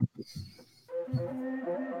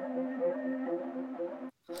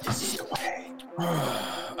This is the way.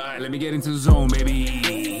 All right, let me get into the zone,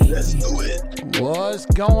 baby. Let's do it. What's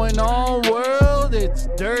going on, world? It's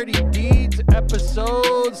Dirty Deeds,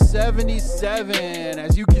 episode 77.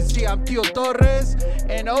 As you can see, I'm Tío TorreZ,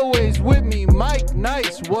 and always with me, Mike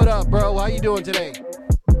Nice. What up, bro? How you doing today?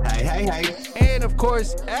 Hey. And of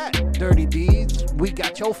course, at Dirty Deeds, we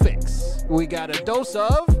got your fix. We got a dose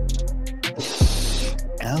of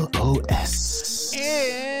LOS.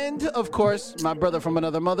 And, of course, my brother from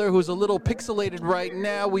another mother who's a little pixelated right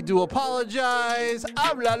now. We do apologize.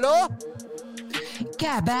 Háblalo.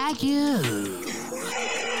 Caballo.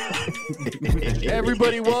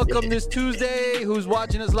 Everybody, welcome this Tuesday. Who's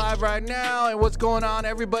watching us live right now? And what's going on,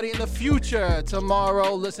 everybody in the future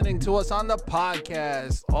tomorrow listening to us on the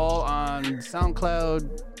podcast, all on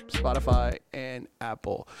SoundCloud, Spotify, and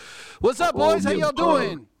Apple. What's up, boys? How y'all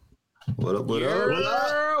doing? What up?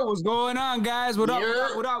 What's going on, guys? What up?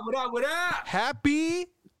 Happy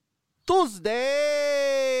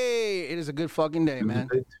Tuesday. It is a good fucking day, man.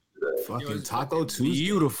 Fucking Taco Tuesday.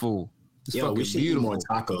 Beautiful. It's Yo, we should beautiful. eat more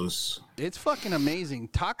tacos. It's fucking amazing.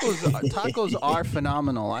 Tacos are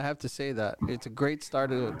phenomenal. I have to say that. It's a great start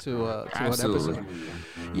to an episode.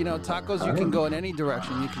 You know, tacos, you can go in any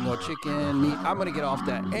direction. You can go chicken, meat. I'm going to get off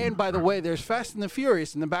that. And by the way, there's Fast and the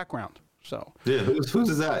Furious in the background. So Yeah, whose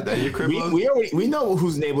is that? That your crib? We know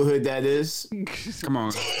whose neighborhood that is. Come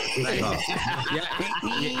on.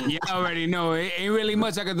 You already know. It ain't really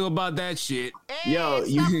much I can do about that shit. Yo,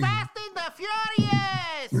 the Fast and the Furious.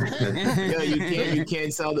 Yo, you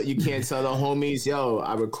can't tell the homies. Yo,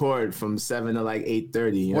 I record from 7 to like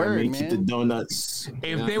 8:30. You know what I mean? Keep the donuts.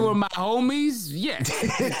 If they were my homies, yes.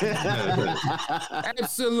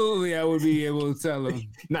 Absolutely, I would be able to tell them.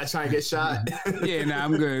 Not trying to get shot. Yeah, nah,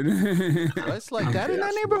 I'm good. It's like that in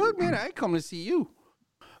that neighborhood, man. I ain't come to see you.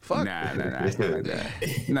 Fuck. Nah, it's not like that.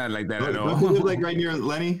 Not like that at all. Don't you live like right near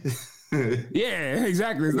Lenny? Yeah,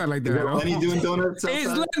 exactly. It's not like that Is at all. Lenny doing donuts outside?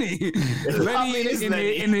 It's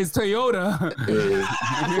Lenny. In his Toyota.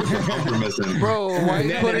 Bro, why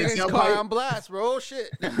you putting his car on blast, bro? Shit.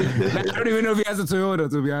 I don't even know if he has a Toyota,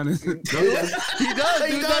 to be honest. He does. Dude,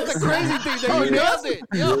 that's the crazy thing. That you nailed it.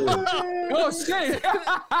 Yo. Oh, shit.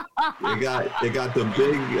 They got the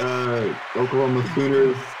big Oklahoma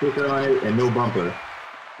Sooners sticker on it and no bumper.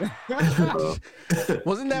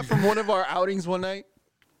 Wasn't that from one of our outings one night?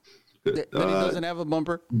 That he doesn't have a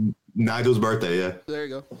bumper? Nigel's birthday, yeah. There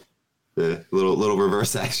you go. Yeah, little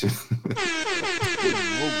reverse action.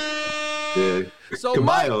 Yeah. So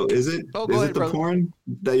Commando, is it? Oh, is ahead, it the brother. porn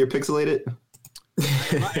that you're pixelated?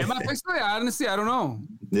 Am I pixelated? Honestly, I don't know.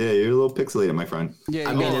 Yeah, you're a little pixelated, my friend. Yeah,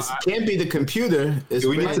 I mean, it can't be the computer. Do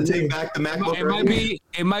we need to take back the MacBook? It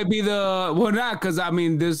might be the not because I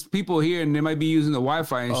mean there's people here and they might be using the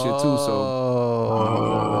Wi-Fi and shit too.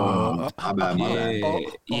 So my bad.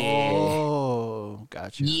 Oh,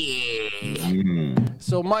 gotcha. Yeah.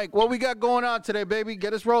 So Mike, what we got going on today, baby?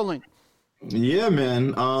 Get us rolling. Yeah,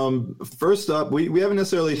 man. First up, we haven't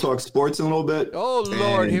necessarily talked sports in a little bit. Oh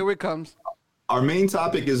Lord, here it comes. Our main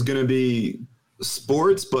topic is going to be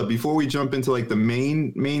sports, but before we jump into like the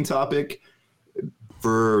main topic,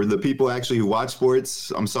 for the people actually who watch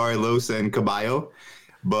sports, I'm sorry, Los and Caballo,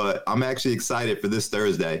 but I'm actually excited for this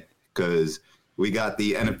Thursday because we got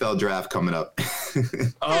the NFL draft coming up.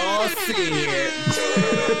 Oh, shit.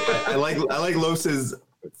 I like Los's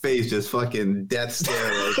face, just fucking death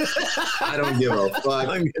stare. Like, I don't give a fuck.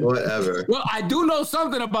 Whatever. Well, I do know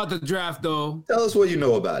something about the draft though. Tell us what you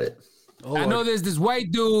know about it. Oh, I know there's this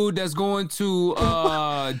white dude that's going to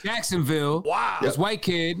Jacksonville. Wow. This white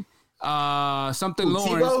kid, something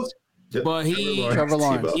Lawrence. Tebow? But he Trevor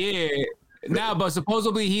Lawrence. Yeah. Nah, but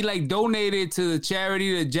supposedly he like donated to the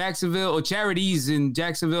charity to Jacksonville or charities in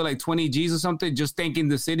Jacksonville, like 20 G's or something, just thanking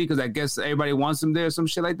the city because I guess everybody wants him there or some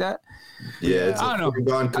shit like that. Yeah, it's I don't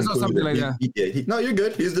know. I saw something like that. No, you're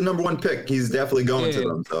good. He's the number one pick. He's definitely going to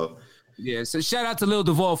them. So yeah, so shout out to Lil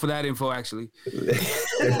Duval for that info, actually.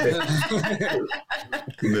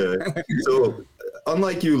 Yeah. So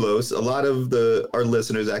unlike you, Los, a lot of our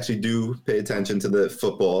listeners actually do pay attention to the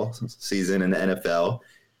football season in the NFL.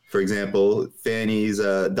 For example, Fanny's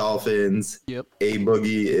Dolphins. Yep. A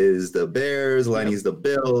Boogie is the Bears. Lenny's the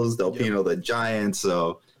Bills. Delpino the Giants.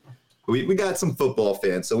 So we got some football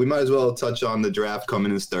fans. So we might as well touch on the draft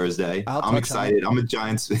coming this Thursday. I'm excited. I'm a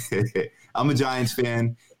Giants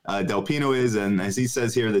fan. Delpino is, and as he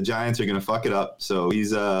says here, the Giants are going to fuck it up. So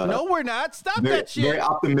he's no, we're not. Stop that shit. Very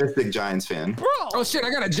optimistic Giants fan. Bro. Oh shit! I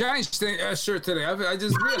got a Giants shirt today. I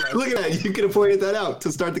just realized. Look at that. You could have pointed that out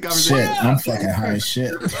to start the conversation. Shit, I'm fucking high as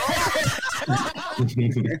shit.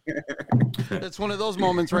 It's one of those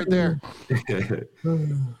moments right there.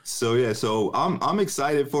 So I'm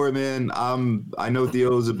excited for it, man. I know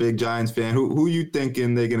Theo's a big Giants fan. Who you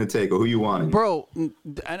thinking they're gonna take, or who you want? Bro,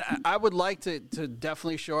 and I would like to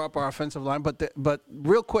definitely shore up our offensive line, but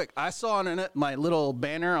real quick, I saw on my little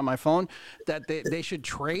banner on my phone that they should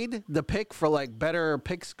trade the pick for like better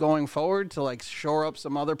picks going forward to like shore up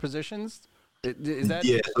some other positions. Is that?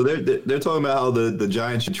 Yeah, so they're talking about how the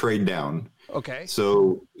Giants should trade down. Okay.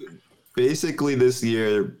 So basically, this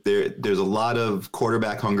year there's a lot of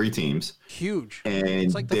quarterback hungry teams. Huge. And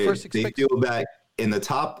it's like the first they feel that in the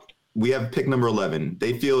top, we have pick number 11.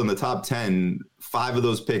 They feel in the top 10, 5 of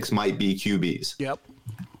those picks might be QBs. Yep.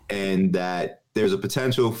 And that there's a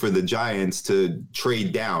potential for the Giants to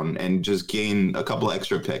trade down and just gain a couple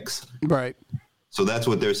extra picks. Right. So that's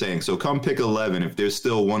what they're saying. So come pick 11, if there's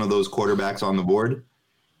still one of those quarterbacks on the board,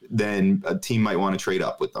 then a team might want to trade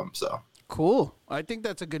up with them. So cool. I think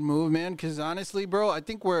that's a good move, man. Because honestly, bro, I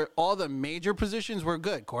think all the major positions were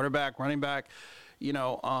good. Quarterback, running back. You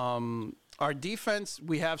know, our defense,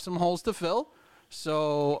 we have some holes to fill.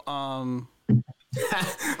 So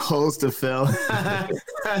holes to fill.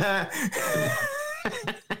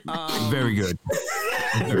 Very good.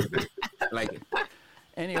 Like it.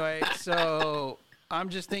 Anyway, so I'm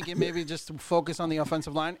just thinking maybe just to focus on the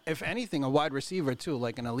offensive line. If anything, a wide receiver too,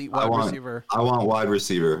 like an elite wide receiver. I want wide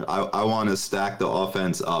receiver. I want to stack the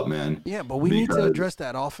offense up, man. Yeah, but we need to address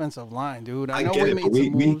that offensive line, dude. I know we made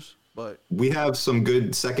some moves, but we have some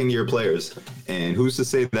good second-year players, and who's to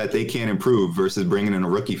say that they can't improve versus bringing in a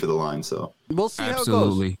rookie for the line? So we'll see how it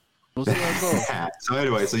goes. We'll see how it goes. So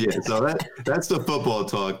anyway, so that's the football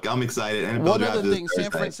talk. I'm excited. NFL one other thing, San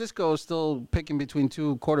Francisco is still picking between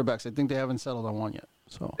 2 quarterbacks. I think they haven't settled on one yet.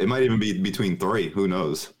 So it might even be between 3. Who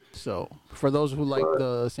knows? So for those who like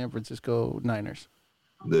the San Francisco Niners.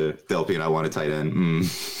 The Delpy and I want a tight end.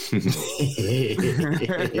 So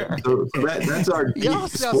that's our deep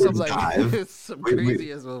sports dive. It's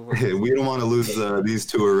crazy as well. We don't want to lose these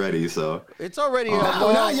 2 already, so it's already.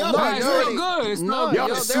 It's no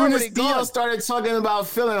good. As soon as Theo started talking about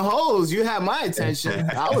filling holes, you had my attention.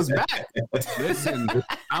 I was back. Listen,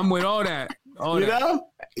 I'm with all that. You know?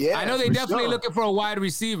 Yeah, I know they definitely looking for a wide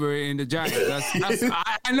receiver in the Giants.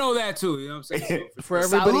 I know that too. You know what I'm saying? For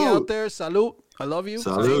everybody out there, salute. I love you.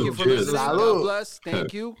 Salute. Thank you for listening. Salute. God bless.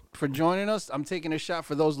 Thank you for joining us. I'm taking a shot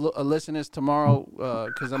for those listeners tomorrow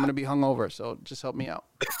because I'm going to be hungover. So just help me out.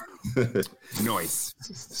 Nice.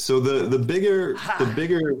 So the bigger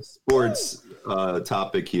sports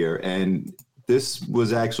topic here, and this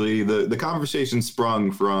was actually the conversation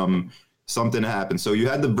sprung from something that happened. So you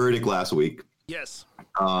had the verdict last week. Yes.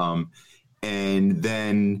 And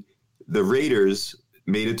then the Raiders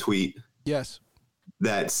made a tweet. Yes.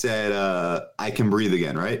 That said, I can breathe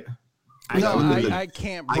again, right? I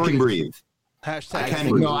can't breathe. I can breathe. Hashtag I can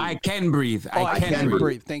breathe. No, I can breathe. I can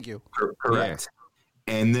breathe. Thank you. Correct.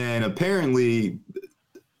 Yeah. And then apparently,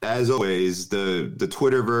 as always, the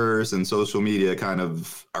Twitterverse and social media kind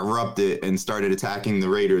of erupted and started attacking the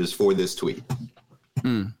Raiders for this tweet.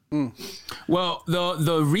 Well,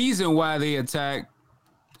 the reason why they attacked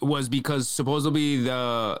was because supposedly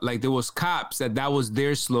there was cops that was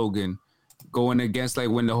their slogan going against like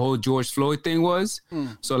when the whole George Floyd thing was.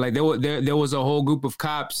 So like there was a whole group of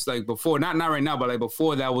cops like before, not right now, but like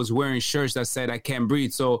before that was wearing shirts that said I can't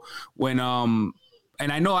breathe. So when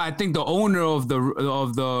and I think the owner of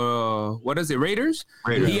the what is it, Raiders?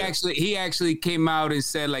 He actually came out and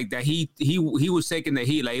said like that he was taking the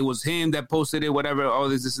heat, like it was him that posted it, whatever, all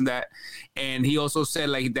this and that. And he also said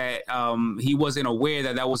like that he wasn't aware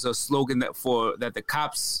that was a slogan that the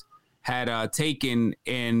cops had taken,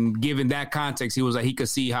 and given that context, he was like he could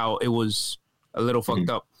see how it was a little fucked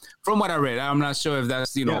up. From what I read, I'm not sure if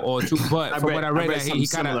that's all true, but from what I read he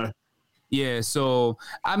kind of So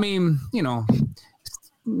I mean,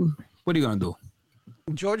 what are you gonna do?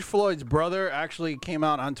 George Floyd's brother actually came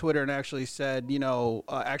out on Twitter and actually said,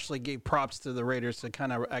 actually gave props to the Raiders to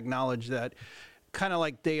kind of acknowledge that. Kind of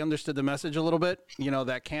like they understood the message a little bit,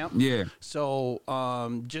 that camp. Yeah. So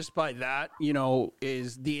just by that,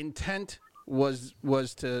 is the intent was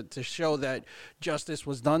to show that justice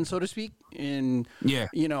was done, so to speak. And,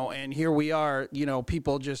 and here we are,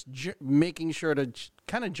 people just making sure to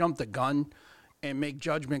kind of jump the gun and make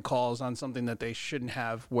judgment calls on something that they shouldn't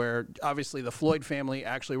have, where obviously the Floyd family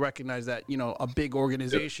actually recognized that, a big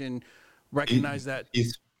organization recognized that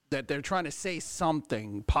they're trying to say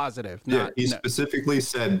something positive. He specifically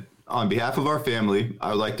said, on behalf of our family, I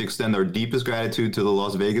would like to extend our deepest gratitude to the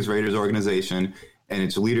Las Vegas Raiders organization and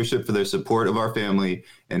its leadership for their support of our family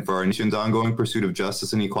and for our nation's ongoing pursuit of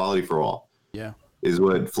justice and equality for all. Yeah. Is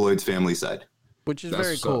what Floyd's family said. which is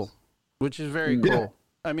very cool. Which is very cool.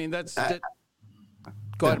 I mean, go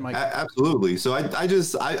ahead, Mike. Absolutely. So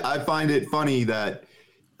I find it funny that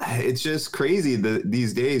it's just crazy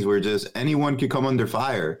these days where just anyone could come under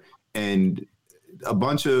fire, and a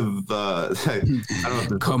bunch of I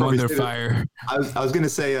don't know. Come under fire. I was going to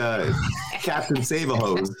say Captain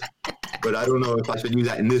Save-A-Hose, but I don't know if I should use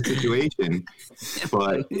that in this situation.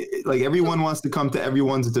 But like everyone wants to come to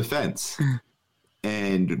everyone's defense.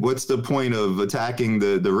 And what's the point of attacking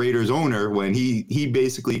the Raiders owner when he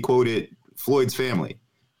basically quoted Floyd's family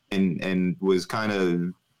and was kind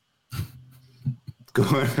of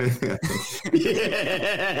yeah.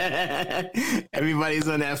 Everybody's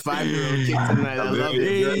on that 5-year-old kick tonight. I love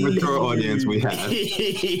it. Very mature audience we have.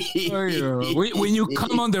 When you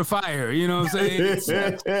come under fire, you know what I'm saying?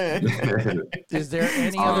 Is there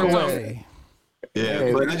any other way?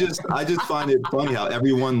 Yeah, but I just find it funny how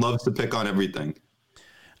everyone loves to pick on everything.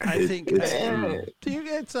 I think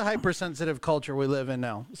it's a hypersensitive culture we live in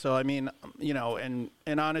now. So, I mean, you know, and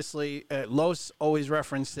honestly, Los always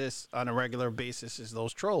reference this on a regular basis is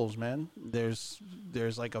those trolls, man. There's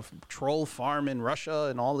like a troll farm in Russia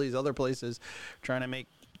and all these other places trying to make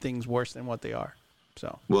things worse than what they are.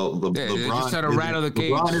 So, well, LeBron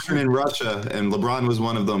isn't in Russia, and LeBron was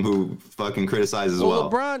one of them who fucking criticized as well.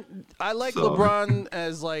 LeBron, I like LeBron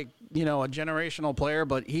as like, you know, a generational player,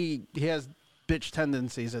 but he has bitch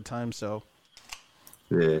tendencies at times. So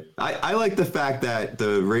yeah, I like the fact that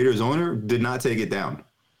the Raiders owner did not take it down.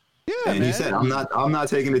 Yeah, and man. He said, "I'm not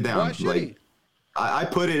taking it down." Why should he? I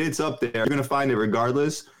put it. It's up there. You're gonna find it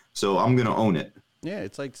regardless. So I'm gonna own it. Yeah,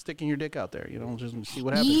 it's like sticking your dick out there. You know, just see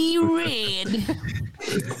what happens. You red.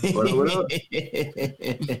 What up?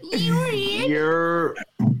 You red.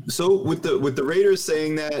 So with the Raiders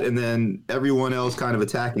saying that, and then everyone else kind of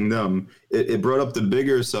attacking them, it brought up the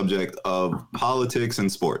bigger subject of politics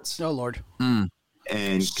and sports. Oh Lord.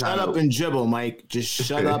 And shut up and dribble, Mike. Just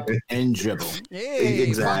shut up and dribble. Yay,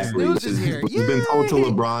 exactly. Fox News is here. We've been told to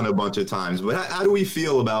LeBron a bunch of times, but how do we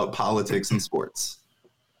feel about politics and sports?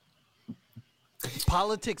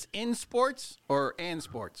 Politics in sports and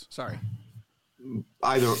sports? Sorry.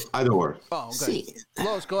 Either or. Oh, okay.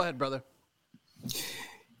 Lois, go ahead, brother.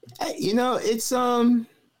 You know, it's I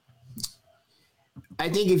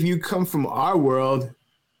think if you come from our world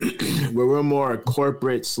where we're more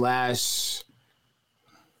corporate /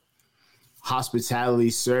 hospitality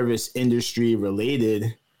service industry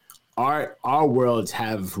related, our worlds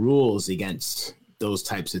have rules against those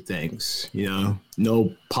types of things. You know,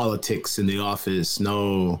 no politics in the office,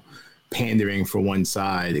 no pandering for one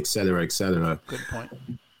side, et cetera, et cetera. Good point.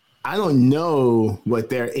 I don't know what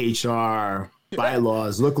their HR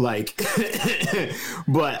bylaws look like,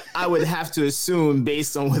 but I would have to assume,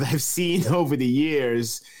 based on what I've seen over the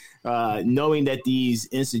years, knowing that these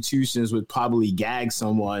institutions would probably gag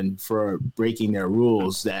someone for breaking their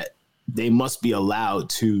rules, that they must be allowed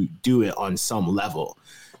to do it on some level.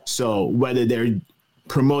 So whether they're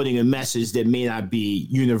promoting a message that may not be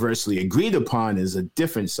universally agreed upon is a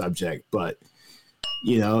different subject. But,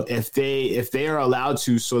 you know, if they are allowed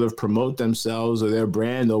to sort of promote themselves or their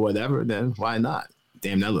brand or whatever, then why not?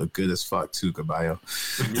 Damn, that looked good as fuck too, Caballo.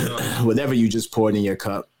 Yeah. Whatever you just poured in your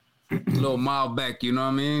cup. A little Malbec, you know what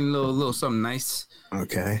I mean? A little something nice.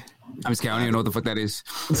 Okay. I'm just kidding. I don't even know what the fuck that is.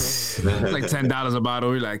 Like $10 a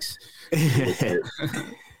bottle. Relax.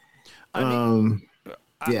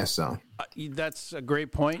 So that's a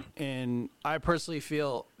great point, and I personally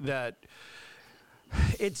feel that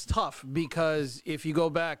it's tough because if you go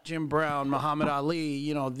back, Jim Brown, Muhammad Ali,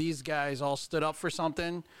 you know, these guys all stood up for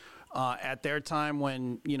something at their time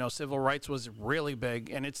when, you know, civil rights was really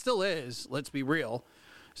big, and it still is. Let's be real.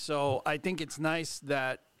 So I think it's nice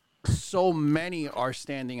that so many are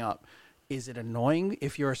standing up. Is it annoying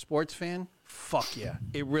if you're a sports fan? Fuck yeah,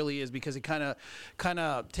 it really is, because it kind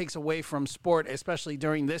of takes away from sport, especially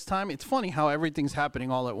during this time. It's funny how everything's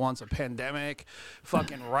happening all at once, a pandemic,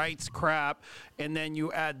 fucking rights crap, and then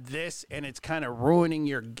you add this and it's kind of ruining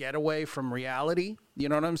your getaway from reality. You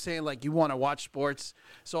know what I'm saying? Like, you want to watch sports.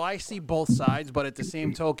 So I see both sides, but at the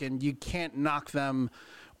same token, you can't knock them,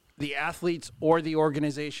 the athletes or the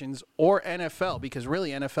organizations or NFL, because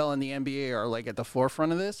really NFL and the NBA are like at the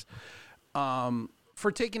forefront of this.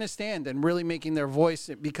 For taking a stand and really making their voice,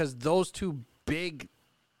 because those two big,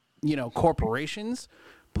 you know, corporations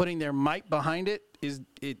putting their might behind it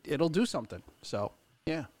it'll do something. So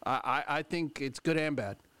yeah, I think it's good and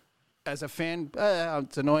bad. As a fan,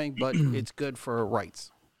 it's annoying, but it's good for rights.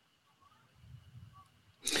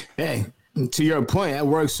 Hey, To your point, that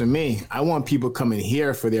works for me. I want people coming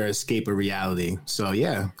here for their escape of reality. So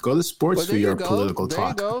yeah, go to sports for your political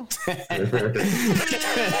talk. There you go.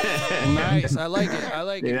 Nice. I like it. I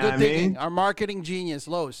like it. Good thinking. Our marketing genius,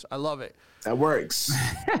 Los. I love it. That works.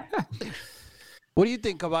 What do you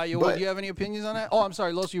think, Caballo? Do you have any opinions on that? Oh, I'm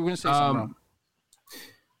sorry, Los. You were going to say something.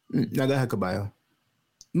 No, go ahead, Caballo.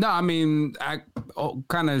 No, I mean, I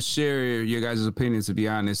kind of share your guys' opinions, to be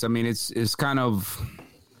honest. I mean, it's kind of,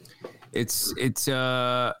 it's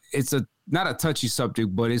a not a touchy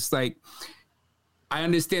subject, but it's like, I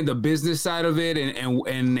understand the business side of it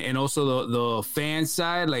and also the fan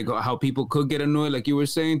side, like how people could get annoyed, like you were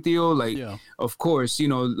saying, Theo. Like, of course, you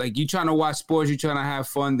know, like you trying to watch sports, you trying to have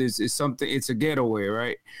fun. It's something. It's a getaway,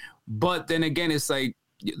 right? But then again, it's like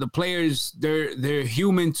the players, they're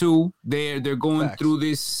human too. They're going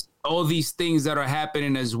through all these things that are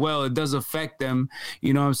happening as well. It does affect them.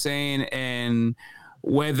 You know what I'm saying? And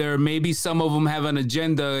whether maybe some of them have an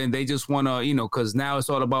agenda and they just want to, you know, because now it's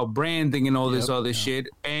all about branding and all this other shit.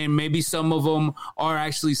 And maybe some of them are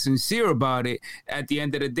actually sincere about it. At the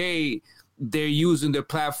end of the day, they're using their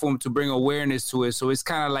platform to bring awareness to it. So it's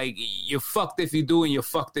kind of like you're fucked if you do and you're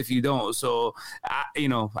fucked if you don't. So,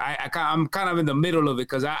 I'm kind of in the middle of it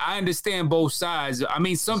because I understand both sides. I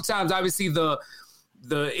mean, sometimes obviously the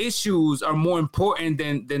issues are more important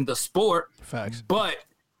than the sport. Facts. But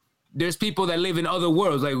there's people that live in other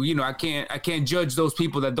worlds. Like, you know, I can't judge those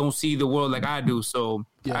people that don't see the world like I do. So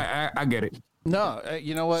I get it. No,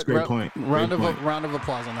 you know what? Great point. Round of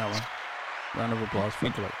applause on that one. Round of applause for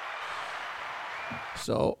Clay.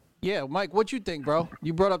 So yeah, Mike, what you think, bro?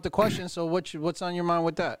 You brought up the question. So what's on your mind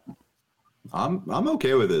with that? I'm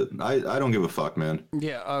okay with it. I don't give a fuck, man.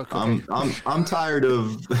 Yeah. Okay. I'm tired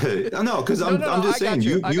of no, because I'm just saying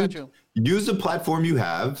you use the platform you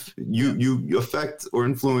have. You affect or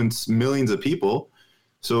influence millions of people.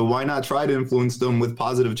 So why not try to influence them with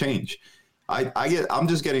positive change? I'm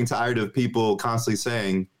just getting tired of people constantly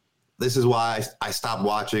saying, this is why I stopped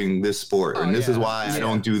watching this sport, and this is why I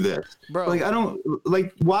don't do this. Bro. Like, I don't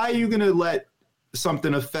like, why are you going to let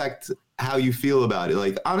something affect how you feel about it?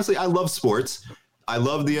 Like, honestly, I love sports. I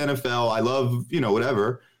love the NFL. I love, you know,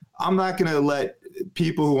 whatever. I'm not going to let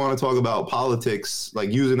people who want to talk about politics,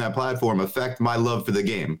 like using that platform, affect my love for the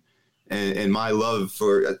game and my love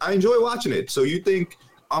for, I enjoy watching it. So you think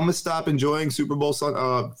I'm going to stop enjoying Super Bowl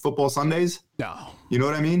football Sundays? No. You know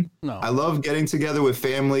what I mean? No. I love getting together with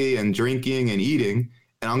family and drinking and eating,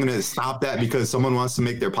 and I'm going to stop that because someone wants to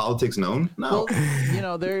make their politics known? No. Well, you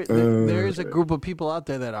know, there is a group of people out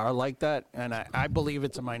there that are like that, and I believe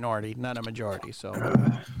it's a minority, not a majority. So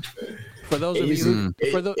for those of you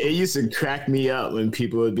it used to crack me up when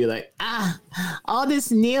people would be like, all this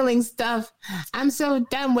kneeling stuff, I'm so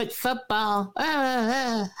done with football.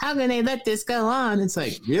 How can they let this go on? It's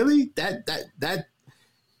like, really?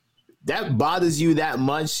 That bothers you that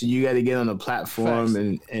much? You got to get on a platform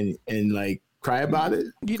and like cry about it?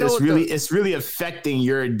 You know, it's really affecting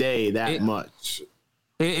your day that much.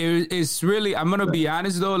 It's really, I'm gonna be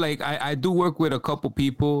honest though, like I do work with a couple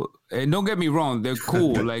people, and don't get me wrong, they're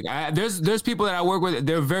cool. Like there's people that I work with,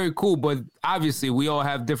 they're very cool, but obviously we all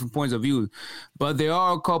have different points of view. But there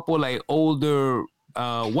are a couple like older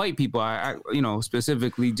white people, I you know,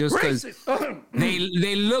 specifically, just because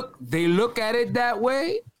they look at it that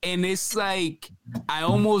way, and it's like I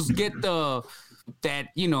almost get that,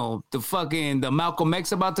 you know, the Malcolm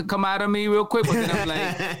X about to come out of me real quick, but then I'm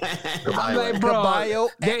like, bro,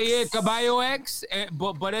 Caballo X,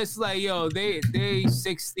 but it's like, yo, they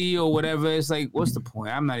 60 or whatever. It's like, what's the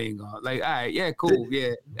point? I'm not even gonna, like, all right, yeah, cool,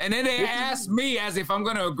 yeah. And then they ask me as if I'm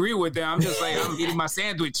gonna agree with them. I'm just like, I'm eating my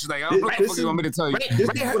sandwich. Like, what the fuck you want me to tell you? This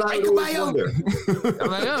is what I always wonder. I'm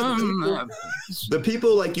like, The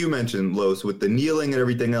people like you mentioned, Los, with the kneeling and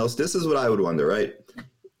everything else, this is what I would wonder, right?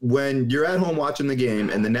 When you're at home watching the game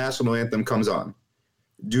and the national anthem comes on,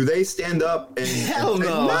 do they stand up and hell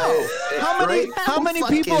no? How many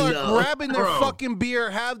people are grabbing their fucking beer,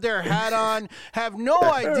 have their hat on, have no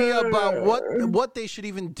idea about what they should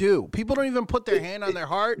even do? People don't even put their hand on their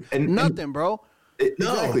heart. Nothing, bro.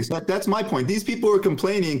 Exactly. So that's my point. These people are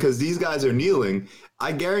complaining because these guys are kneeling.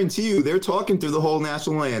 I guarantee you they're talking through the whole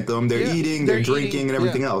national anthem. They're eating, they're drinking, and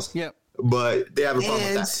everything else. Yeah. But they have a problem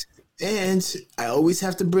with that. And I always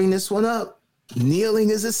have to bring this one up. Kneeling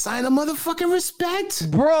is a sign of motherfucking respect.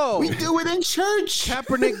 Bro. We do it in church.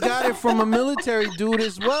 Kaepernick got it from a military dude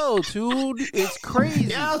as well, dude. It's crazy.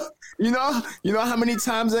 Yeah. You know how many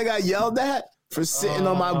times I got yelled at for sitting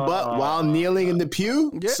on my butt while kneeling in the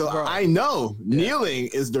pew? Yeah, so bro. I know kneeling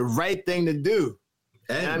is the right thing to do.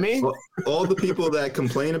 And you know what I mean? All the people that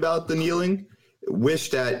complain about the kneeling, wish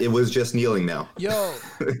that it was just kneeling now. Yo,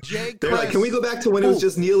 Jay They're Crest, like, can we go back to when it was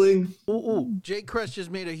just kneeling? Jay Crest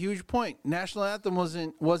just made a huge point. National anthem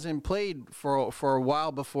wasn't played for a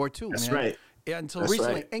while before too. That's man. right. Yeah, until That's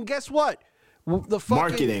recently. right. And guess what? The fucking,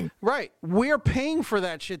 Marketing. Right. We're paying for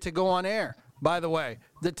that shit to go on air. By the way,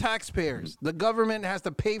 the taxpayers, the government has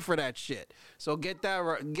to pay for that shit. So get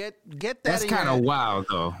that, get that. That's kind of wild,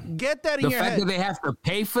 though. Get that in your head. The fact that they have to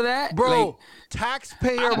pay for that, bro. like,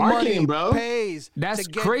 Taxpayer marketing, money bro. pays. That's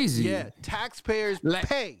to get, crazy. Yeah, taxpayers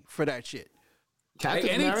pay for that shit. Like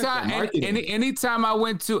anytime I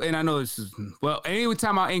went to, and I know this is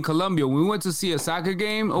anytime I'm in Colombia, we went to see a soccer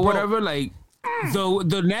game or whatever. Like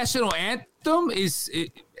the national anthem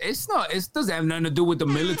it doesn't have nothing to do with the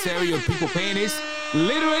military or people paying. It's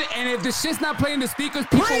literally, and if the shit's not playing the speakers,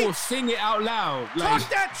 people will sing it out loud, like talk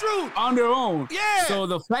that truth on their own. Yeah. So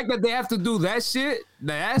the fact that they have to do that shit,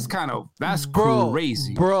 that's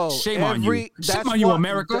crazy, bro. Shame on you. Shame on you,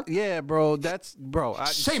 America. Yeah, bro.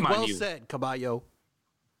 Shame on you. Well said, Caballo.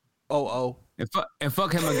 And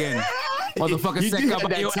fuck him again. Motherfucker said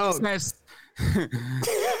Caballo ass.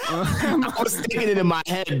 I was thinking it in my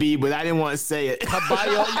head, B, but I didn't want to say it.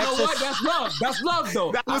 Caballo, you know what? That's love. That's love,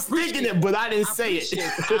 though. I was thinking it, but I didn't say it.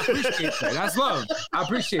 I appreciate that. That's love. I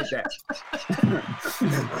appreciate that.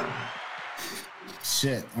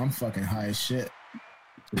 Shit, I'm fucking high as shit.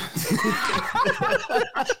 Yo,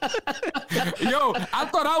 I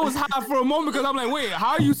thought I was high for a moment because I'm like, wait,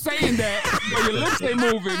 how are you saying that? Your lips ain't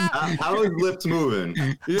moving. How was lips moving?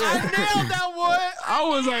 Yeah. I nailed that one. I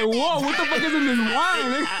was like, whoa, what the fuck is in this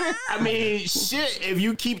wine? I mean, shit, if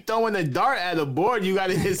you keep throwing a dart at a board, you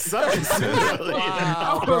gotta hit something.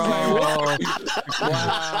 I was like, what?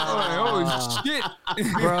 Wow. Oh, shit.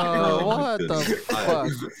 Bro, what the fuck?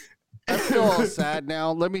 I feel all sad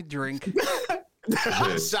now. Let me drink.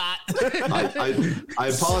 Shot. I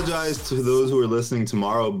apologize to those who are listening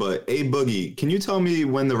tomorrow, but Boogie, can you tell me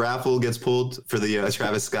when the raffle gets pulled for the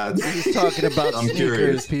Travis Scott? He's talking about I'm sneakers,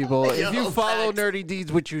 curious. people. If you Yo, follow facts. Nerdy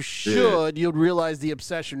Deeds, which you should, you'll realize the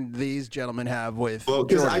obsession these gentlemen have with. Well,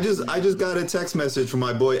 because I just got a text message from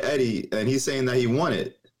my boy Eddie, and he's saying that he won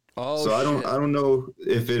it. Oh, so I don't know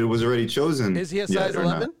if it was already chosen. Is he a yet size or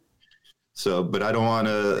not. 11? So, but I don't want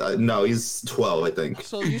to. No, he's 12, I think.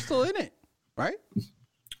 So you're still in it, right?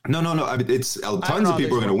 No. I mean, it's tons of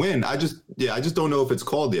people are going to win. I just don't know if it's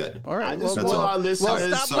called yet. All right. I just That's want all. our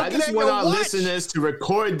listeners. stop I looking just at want your our watch. listeners to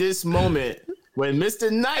record this moment when Mr.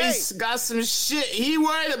 Nice got some shit he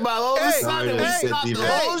worried about. All of a sudden, we stopped the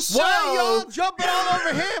whole show. Why are y'all jumping all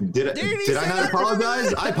over him? Did I not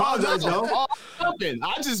apologize? I apologize, though. I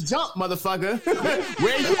just jumped, motherfucker.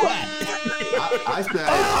 Where you at? I said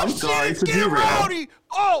I'm sorry to derail. Rowdy.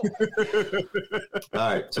 Oh, All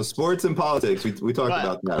right, so sports and politics. We talked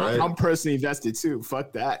about that, right? I'm personally invested too.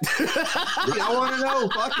 Fuck that. I want to know.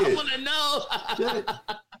 Fuck it. I want to know. Shit.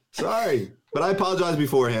 Sorry, but I apologize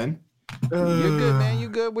beforehand. you're good, man. You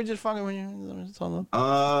good? We're just fucking with you.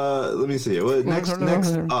 Let me see. What next up?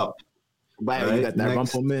 Wow, Right, you got that next.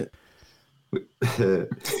 rumple mint.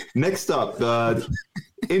 Next up,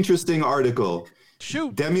 interesting article.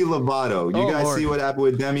 Shoot. Demi Lovato. You guys Lord. see what happened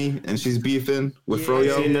with Demi? And she's beefing with I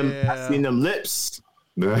Froyo. seen them lips.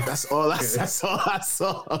 That's all I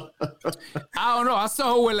saw. I don't know. I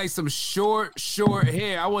saw her with like some short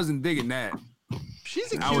hair. I wasn't digging that.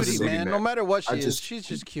 She's a I was cutie, thinking man. that. No matter what she is, she's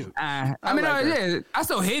just cute. I I mean, like her. yeah, I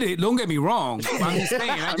still hate it. Don't get me wrong. I'm just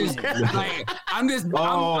saying.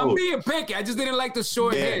 I'm being picky. I just didn't like the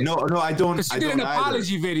short Yeah, hair. no, I don't. Because she I did don't an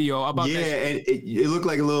apology video about Yeah, that shit. and it looked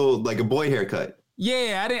like a boy haircut.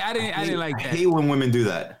 Yeah, I didn't like I that. hate when women do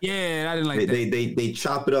that. Yeah, I didn't like that. They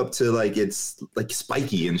chop it up to like it's like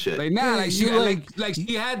spiky and shit. Like nah, Yeah, like she you like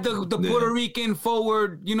she had the Puerto Rican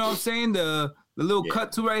forward. You know what I'm saying? The little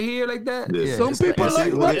cut to right here like that. Yeah. Some people It's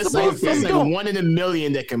like like, that, it's some like don't. 1 in a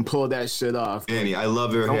million that can pull that shit off. Annie, I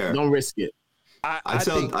love her hair. Don't risk it. I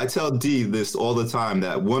tell D this all the time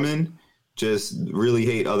that women just really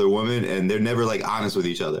hate other women and they're never like honest with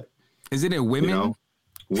each other. Isn't it women? You know?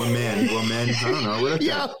 Women. I don't know. What did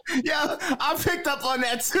I say? Yo, I picked up on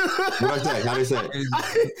that too. What did I say? How did I say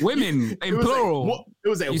it? Women in plural. It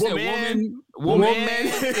was a You said woman. woman.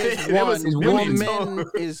 Is It was one. women. Woman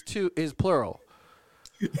is plural.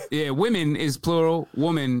 Yeah, women is plural.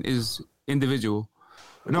 Woman is individual.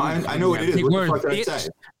 No, I know what it is. Big What word, the fuck did I bitch. say?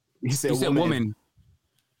 You said, You said woman.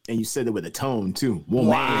 and you said it with a tone too. Woman.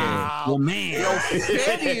 Wow. Woman.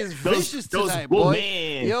 Fanny is vicious those tonight, boy.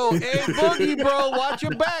 women. Yo, hey Boogie, bro, watch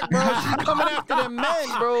your back, bro. She's coming after them men,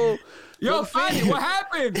 bro. Yo, Fanny, what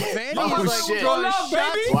happened? Fanny Oh, is like shit. throwing Love,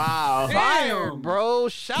 shots baby. Wow. fired, bro.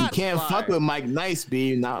 Shots You can't fired. fuck with Mike Nice,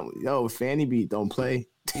 B. Yo, Fanny B, don't play.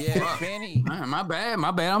 Yeah, Fanny. My bad.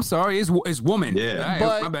 I'm sorry. It's woman. Yeah. Right,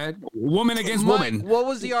 But- my bad. Woman against Mike, woman. what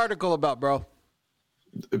was the article about, bro?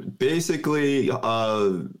 Basically,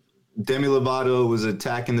 Demi Lovato was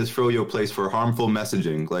attacking this froyo place for harmful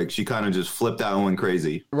messaging. Like, she kind of just flipped out and went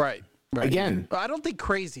crazy. Right. Again. I don't think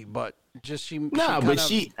crazy, but just she.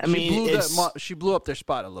 She blew up their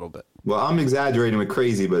spot a little bit. Well, I'm exaggerating with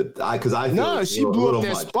crazy, but I feel No, it's she a blew little up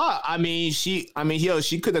their much. spot.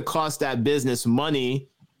 She could have cost that business money.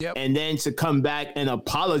 Yep. And then to come back and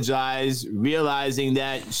apologize, realizing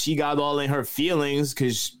that she got all in her feelings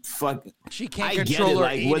because She can't I get control it, her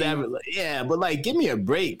like eating. whatever. Like, but like, give me a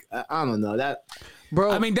break. I don't know that. Bro,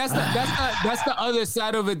 I mean, that's the other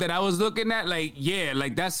side of it that I was looking at. Like, yeah,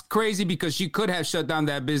 like that's crazy because she could have shut down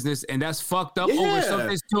that business, and that's fucked up over Yeah.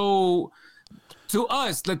 something to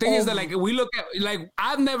us. The thing is that, like, we look at, like,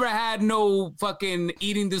 I've never had no fucking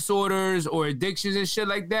eating disorders or addictions and shit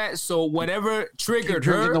like that. So whatever triggered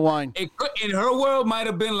drinking her, the wine. it could, in her world, might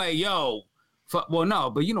have been like, yo, well, no,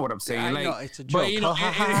 but you know what I'm saying. I Like, know, it's a joke. but you know,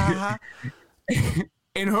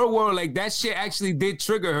 in her world, like that shit actually did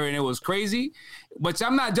trigger her, and it was crazy. Which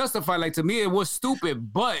I'm not justified. Like, to me, it was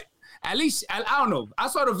stupid, but. At least I don't know. I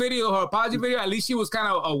saw the video, her apology video. At least she was kind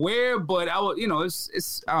of aware, but I was,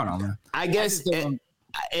 it's I don't know, man. I guess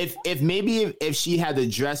if she had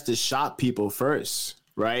addressed the shop people first,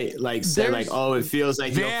 right? Like said, like, oh, it feels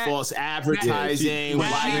like you're false advertising.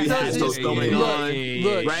 Why you have this going on?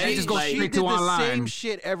 Look, right? she, Just go she straight did to the online. same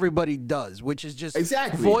shit everybody does, which is just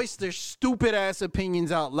Exactly. voice their stupid ass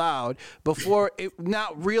opinions out loud before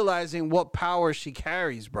not realizing what power she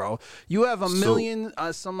carries, bro. You have a million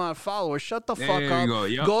some odd followers. Shut the fuck you up. go.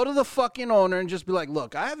 Yep. Go to the fucking owner and just be like,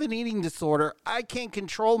 look, I have an eating disorder. I can't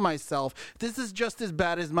control myself. This is just as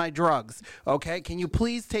bad as my drugs. Okay, can you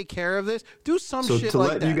please take care of this? Do some So shit to like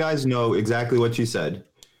let that. you guys know exactly what she said,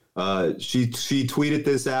 she tweeted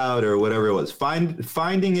this out or whatever it was.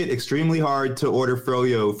 Finding it extremely hard to order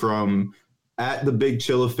froyo from at the Big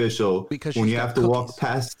Chill official Because when she's you got have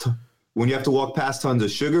to walk past tons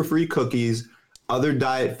of sugar-free cookies, other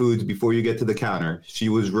diet foods before you get to the counter. She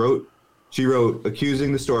wrote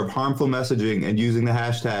accusing the store of harmful messaging and using the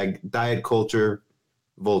hashtag diet culture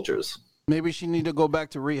vultures. Maybe she need to go back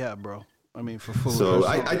to rehab, bro. I mean, for food. So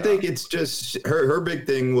I think it's just her big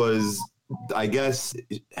thing was, I guess,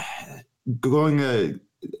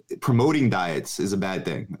 promoting diets is a bad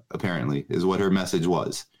thing, apparently, is what her message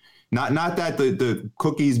was. Not that the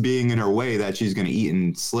cookies being in her way that she's going to eat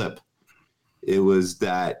and slip. It was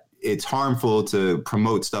that it's harmful to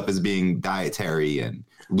promote stuff as being dietary and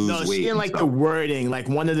lose weight. She didn't like the wording. Like,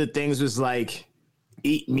 one of the things was like,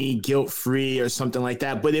 eat me guilt-free or something like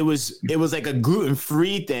that, but it was like a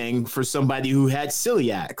gluten-free thing for somebody who had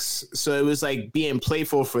celiacs, so it was like being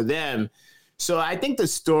playful for them. So I think the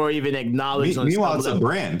store even acknowledged Meanwhile, it's a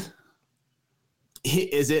brand.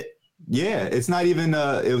 Is it? Yeah, it's not even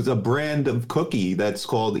it was a brand of cookie that's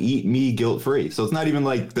called Eat Me Guilt Free. So it's not even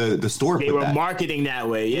like the store They put were that. marketing that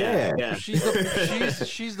way. Yeah. She's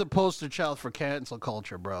the poster child for cancel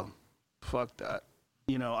culture, bro. Fuck that.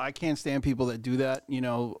 You know, I can't stand people that do that, you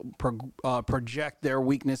know, project their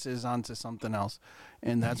weaknesses onto something else.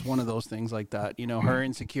 And that's one of those things like that. You know, her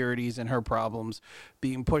insecurities and her problems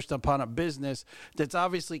being pushed upon a business that's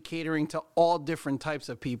obviously catering to all different types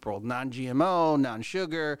of people. Non-GMO,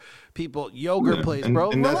 non-sugar, people, yogurt place, bro.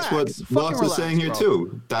 And relax. that's what Fucking Lost was relax, saying here bro.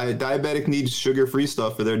 too. Diabetic needs sugar-free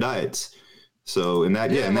stuff for their diets. So in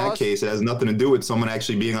that Lost. case, it has nothing to do with someone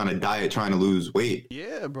actually being on a diet trying to lose weight.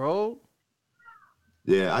 Yeah, bro.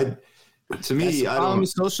 Yeah, I don't.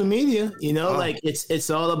 Social media, you know, like it's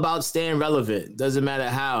all about staying relevant. Doesn't matter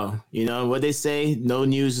how. You know what they say: no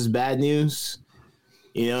news is bad news.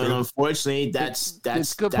 You know, and unfortunately, that's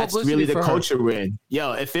good publicity really the for her. culture we're in.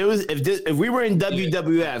 Yo, if we were in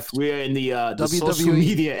WWF, we're in the WWE. social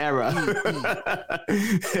media era.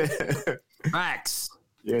 Facts.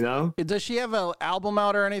 You know, Does she have an album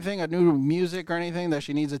out or anything, a new music or anything that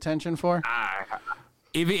she needs attention for?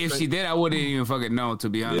 Even if she did, I wouldn't even fucking know, to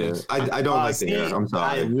be Yeah, honest. I don't like the hair. I'm I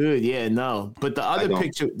sorry. would, no. But the other don't.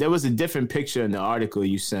 picture, there was a different picture in the article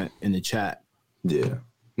you sent in the chat. Yeah.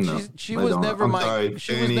 No, She I was don't. never I'm my. sorry,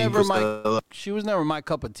 She was Fanny, never my. Priscilla. She was never my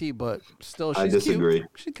cup of tea, but still, she's I disagree. cute.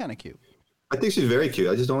 She's kind of cute. I think she's very cute.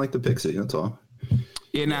 I just don't like the pixie. That's all.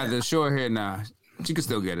 Yeah, nah, the short hair, nah. She could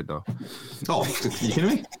still get it, though. Oh, you kidding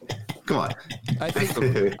me? Come on. I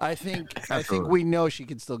think we know she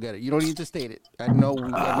can still get it. You don't need to state it. I know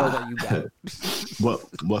that you got it.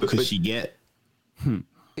 What could she get?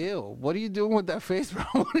 Ew, what are you doing with that face, bro?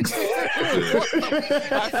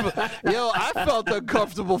 I felt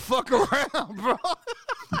uncomfortable. Fuck around, bro.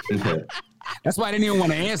 That's why I didn't even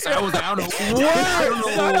want to answer. I was like, I don't know.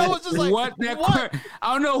 I was just like, what?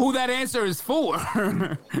 I don't know who that answer is for.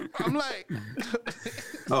 I'm like,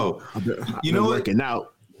 you know, working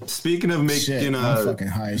out. Speaking of making, I'm fucking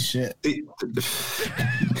high as shit. He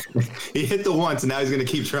hit the once, and now he's gonna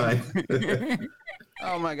keep trying.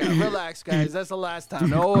 Oh my God! Relax, guys. That's the last time.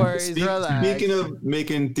 No worries. Relax. Speaking of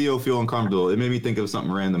making Theo feel uncomfortable, it made me think of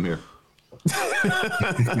something random here. That's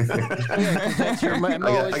your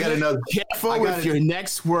I got another. Careful with your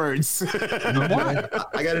next words.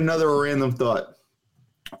 I got another random thought.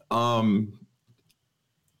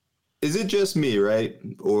 Is it just me, right?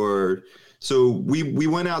 Or so we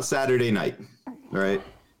went out Saturday night, right?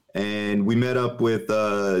 And we met up with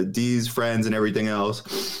Dee's friends and everything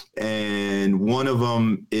else, and one of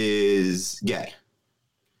them is gay.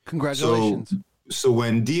 Congratulations. So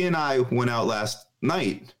when Dee and I went out last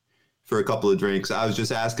night for a couple of drinks, I was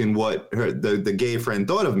just asking what the gay friend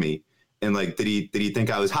thought of me, and like, did he think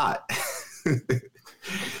I was hot?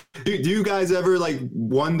 Do you guys ever like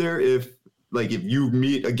wonder if you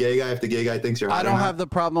meet a gay guy, if the gay guy thinks you're hot? I don't have the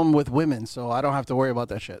problem with women, so I don't have to worry about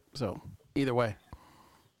that shit. So either way.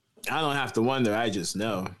 I don't have to wonder. I just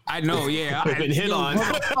know. I know, yeah. I've been hit on.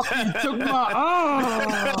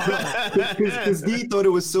 Because Dee thought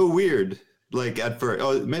it was so weird. Like at first,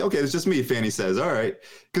 okay, it's just me. Fanny says, all right,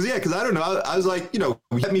 because I don't know. I was like, you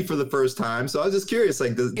met me for the first time, so I was just curious.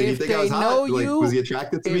 Like, did he think I was hot? Like, was he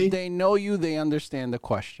attracted to me? If they know you, they understand the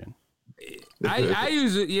question. I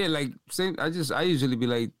usually I usually be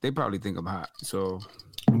like, they probably think I'm hot. So,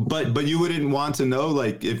 but you wouldn't want to know,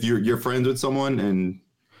 like, if you're friends with someone and.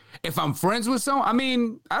 If I'm friends with someone, I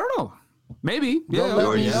mean, I don't know. Maybe. Yeah.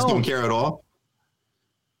 Or you just don't care at all?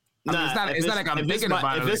 Nah, it's not like I'm thinking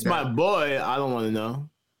about it. If it's my boy, I don't want to know.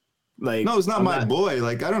 Like, no, it's not my boy.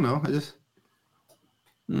 Like, I don't know. I just.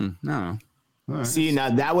 No. Right. See,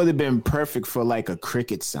 now that would have been perfect for like a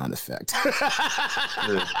cricket sound effect.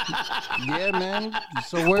 Yeah, man.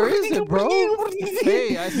 So where is it, bro?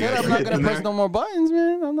 Hey, I said I'm not gonna press no more buttons,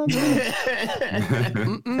 man. I'm not doing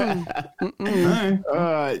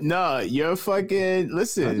it. No, you're fucking.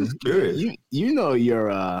 Listen, I'm just curious. You know you're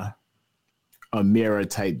a mirror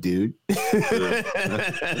type dude. bro,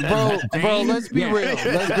 let's be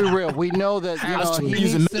real. We know that, he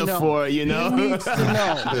needs to know. He needs to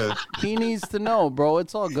know. He needs to know, bro.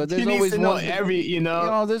 It's all good. There's always one.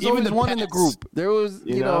 There's always one in the group. There was,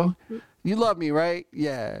 you love me, right?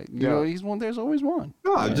 Yeah. You know, he's one. There's always one.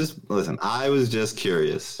 No, listen. I was just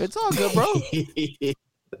curious. It's all good, bro.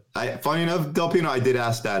 Funny enough, Delpino, I did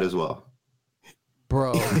ask that as well.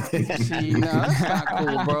 Bro, see, that's not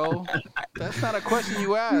cool, bro. That's not a question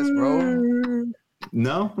you ask, bro.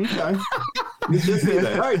 No? Okay. It's just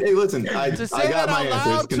that. All right, hey, listen, I got my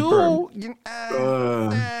answer. It's confirmed.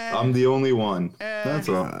 I'm the only one. That's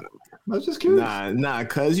all. I was just curious. Nah,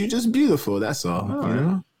 cuz you're just beautiful. That's all. You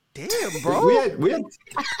know? Damn, bro. We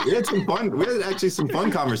had some fun. We had actually some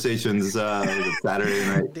fun conversations Saturday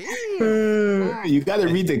night. Damn. You got to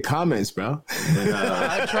read the comments, bro.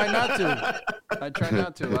 I try not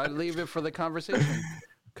to. I leave it for the conversation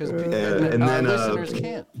because listeners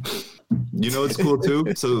can't. You know what's cool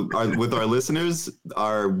too? So with our listeners,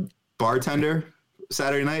 our bartender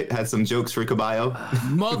Saturday night had some jokes for Caballo.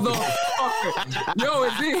 Motherfucker. Yo,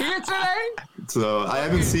 is he here today? So I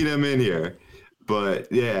haven't seen him in here.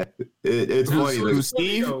 But yeah, it's funny. Like,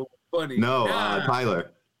 Steve? Funny. No,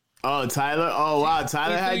 Tyler. Oh, Tyler. Oh, wow.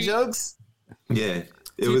 Tyler had jokes? Yeah.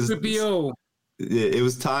 It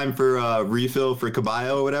was time for a refill for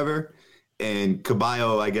Caballo or whatever. And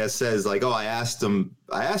Caballo, I guess, says like, oh, I asked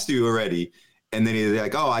you already. And then he's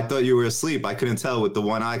like, oh, I thought you were asleep. I couldn't tell with the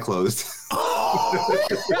one eye closed.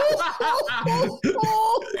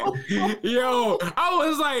 Yo, I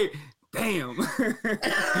was like, damn.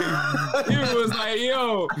 He was like,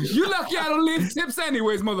 yo, you lucky I don't leave tips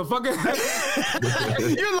anyways, motherfucker.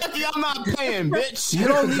 You're lucky I'm not paying, bitch. You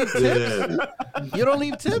don't leave tips? Yeah. You don't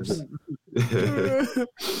leave tips?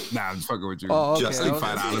 Nah, I'm just fucking with you. Oh, okay. Just like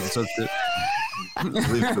 $5 or something.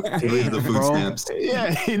 He leaves the food stamps.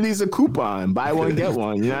 Yeah, he leaves a coupon. Buy one, get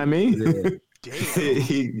one. You know what I mean? Yeah.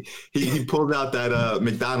 He pulled out that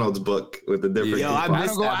McDonald's book with the different. Yo, I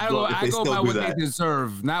go by what they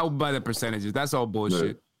deserve, not by the percentages. That's all bullshit.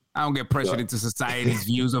 Right. I don't get pressured into society's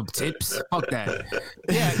views of tips. Fuck that.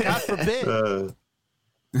 Yeah, God forbid.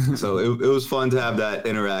 So it was fun to have that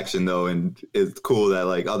interaction though, and it's cool that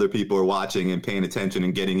like other people are watching and paying attention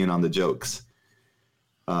and getting in on the jokes.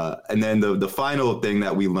 And then the final thing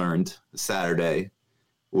that we learned Saturday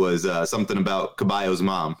was something about Caballo's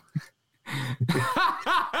mom.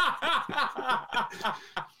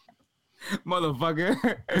 Motherfucker.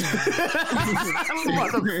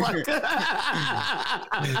 Motherfucker.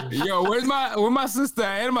 Yo, where's my sister?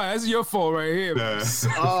 Emma, that's your fault right here.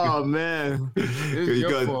 Oh man.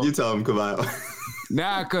 You tell him, Commando.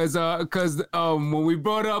 Nah, cause when we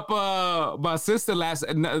brought up my sister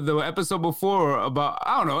the episode before about,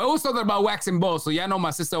 I don't know, it was something about waxing balls. So y'all know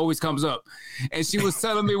my sister always comes up, and she was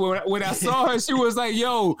telling me when I saw her, she was like,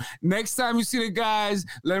 "Yo, next time you see the guys,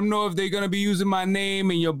 let them know if they're gonna be using my name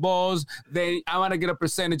and your balls, then I want to get a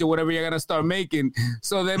percentage of whatever you're gonna start making."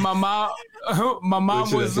 So then my mom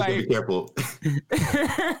was like, "Be careful."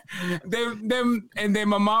 then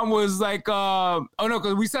my mom was like, "Oh no,"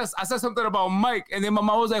 because I said something about Mike. And then my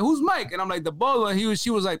mom was like, "Who's Mike?" And I'm like, "The baller."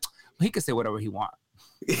 She was like, "He can say whatever he wants."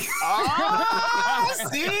 Oh,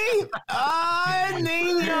 see?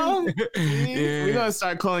 Nino. Yeah. We're gonna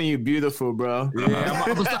start calling you beautiful, bro. Yeah,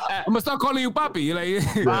 I'm gonna start calling you Papi. Like,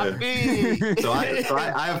 Papi. So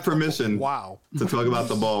I have permission. Wow. To talk about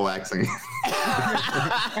the ball waxing.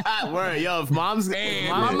 Word, yo, if mom's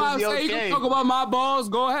my mom say okay, you can talk about my balls,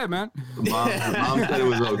 go ahead, man. Mom said it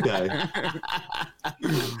was okay.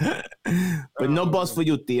 But no balls for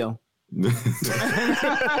you, Theo.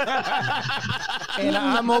 And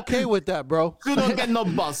I'm okay with that, bro. You don't get no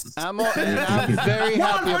bus. I'm very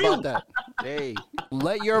happy about that. Hey,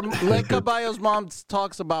 let Caballo's mom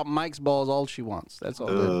talks about Mike's balls all she wants. That's all.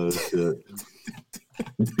 Oh shit.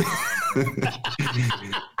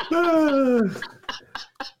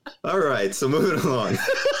 All right, so moving along.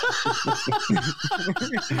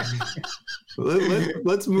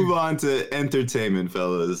 Let's move on to entertainment,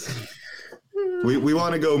 fellas. We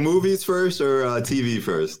want to go movies first or TV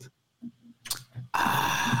first?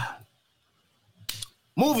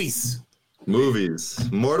 Movies.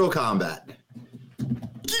 Mortal Kombat.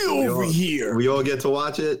 Get over here. We all get to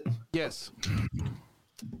watch it? Yes.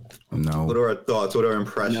 No. What are our thoughts? What are our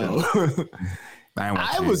impressions? No.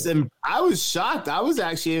 I was shocked. I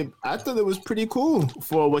thought it was pretty cool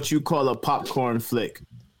for what you call a popcorn flick.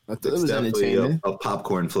 I thought it was entertaining. A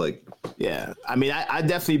popcorn flick. Yeah. I mean, I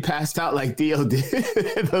definitely passed out like Theo did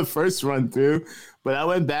the first run through, but I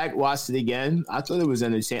went back, watched it again. I thought it was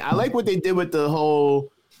entertaining. I like what they did with the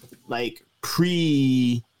whole like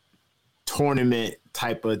pre-tournament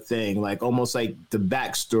type of thing, like almost like the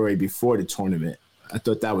backstory before the tournament. I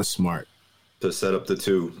thought that was smart. To set up the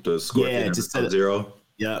Scorpion and Sub-Zero.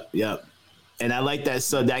 Yep. And I like that.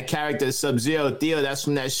 So that character Sub-Zero, Theo, that's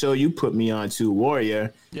from that show you put me on to,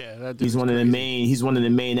 Warrior. Yeah, he's one of the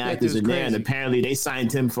main actors in there, and apparently they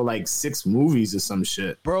signed him for like 6 movies or some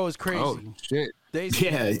shit. Bro, it's crazy. Oh shit.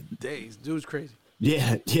 Dude's crazy.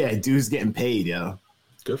 Yeah, dude's getting paid, yo.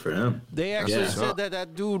 Good for him. They actually said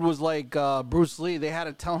that dude was like Bruce Lee. They had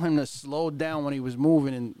to tell him to slow down when he was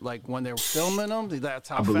moving, and like when they were filming him, that's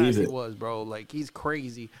how fast he was, bro. Like he's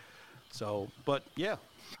crazy. So, but yeah,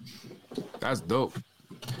 that's dope.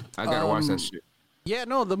 I gotta watch that shit. Yeah,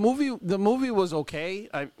 no, the movie was okay.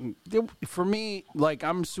 For me, like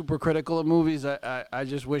I'm super critical of movies. I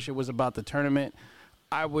just wish it was about the tournament.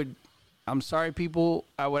 I'm sorry, people.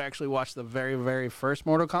 I would actually watch the very, very first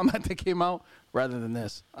Mortal Kombat that came out rather than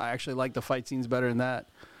this. I actually like the fight scenes better than that.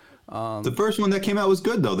 The first one that came out was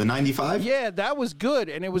good, though. The 95? Yeah, that was good,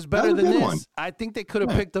 and it was better than this. One. I think they could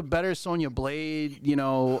have picked a better Sonya Blade. You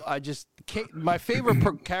know, my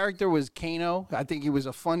favorite character was Kano. I think he was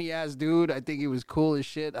a funny-ass dude. I think he was cool as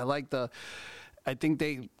shit. I think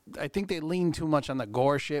they leaned too much on the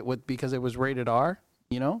gore shit because it was rated R,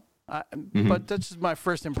 you know? But that's just my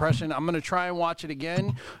first impression. I'm going to try and watch it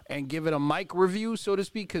again and give it a mic review, so to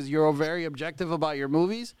speak, because you're very objective about your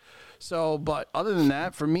movies. So, but other than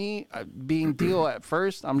that, for me, being Theo at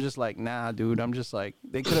first, I'm just like, nah, dude. I'm just like,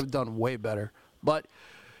 they could have done way better. But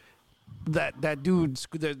that dude,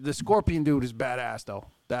 the Scorpion dude is badass, though.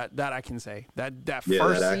 That I can say. That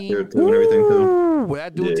first that scene, actor too, and everything too.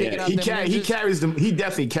 That dude taking out he definitely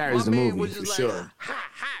carries the movie for sure.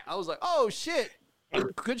 I was like, oh shit.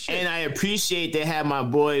 Good shit. And I appreciate they had my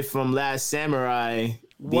boy from Last Samurai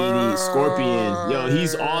being Scorpion. Yo,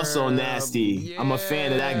 he's also nasty. Yeah, I'm a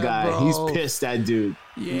fan of that guy. Bro. He's pissed, that dude.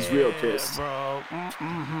 Yeah, he's real pissed. Bro.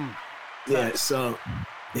 Yeah, so,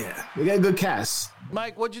 yeah. We got a good cast.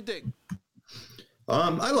 Mike, what'd you think?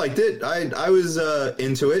 I liked it. I was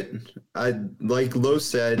into it. Like Lo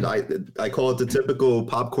said, I call it the typical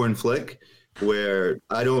popcorn flick where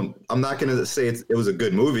I'm not going to say it was a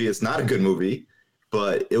good movie. It's not a good movie.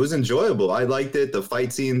 But it was enjoyable. I liked it. The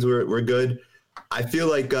fight scenes were good. I feel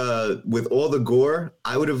like with all the gore,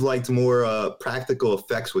 I would have liked more practical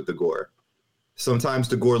effects with the gore. sometimes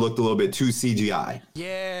the gore looked a little bit too CGI.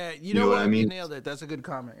 Yeah, you know what I mean? You nailed it. That's a good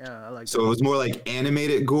comment. Yeah, I like so that. It was more like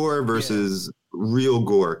animated gore versus real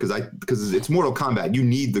gore because it's Mortal Kombat. You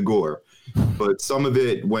need the gore. But some of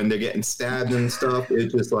it, when they're getting stabbed and stuff,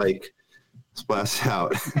 it just like splashed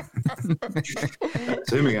out. So,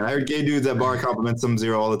 I heard gay dudes at bar compliment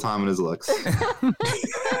Sub-Zero all the time on his looks.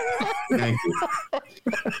 Thank you.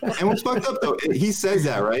 And what's fucked up though, he says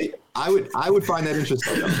that, right? I would find that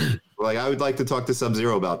interesting though. Like, I would like to talk to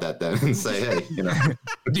Sub-Zero about that then and say, hey,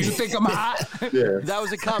 do you think I'm hot? Yeah. That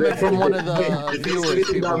was a comment from one of the viewers.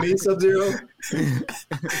 About me, Sub-Zero?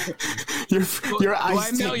 Your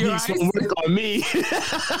eyes don't work on me.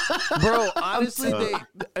 Bro, honestly,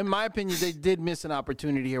 in my opinion, they did miss an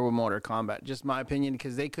opportunity here with Mortal Kombat. Just my opinion,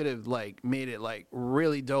 because they could have like made it like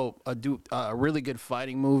really dope, a really good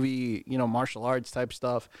fighting movie, martial arts type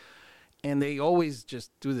stuff. And they always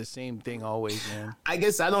just do the same thing, always, man. I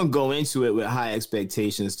guess I don't go into it with high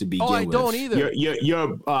expectations to begin with. I don't either.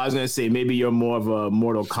 You're I was gonna say maybe you're more of a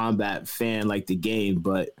Mortal Kombat fan, like the game,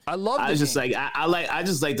 but I love. I just like I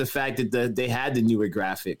just like the fact that they had the newer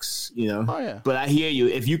graphics, Oh yeah. But I hear you.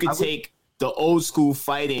 If you could take the old school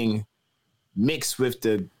fighting mixed with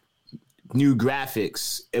the new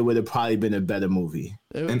graphics, it would have probably been a better movie.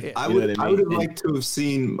 And I would have liked to have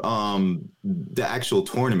seen the actual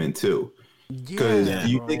tournament too, because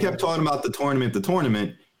they kept talking about the tournament,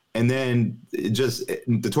 and then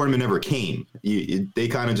the tournament never came. They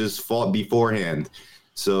kind of just fought beforehand.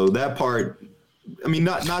 So that part, I mean,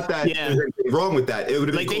 not that there's anything wrong with that. It would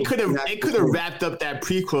have like they could have wrapped up that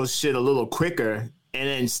prequel shit a little quicker, and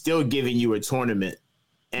then still giving you a tournament.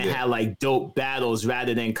 And had like dope battles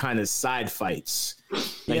rather than kind of side fights.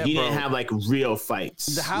 Like you didn't have like real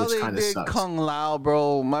fights. How which they did sucks. Kung Lao,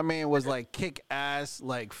 bro. My man was like kick ass,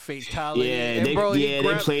 like fatality. Yeah, and they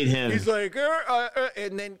played him. He's like,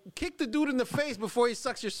 and then kick the dude in the face before he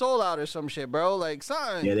sucks your soul out or some shit, bro. Like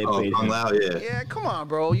something. Yeah, they played Kung him. Lao. Yeah. Yeah, come on,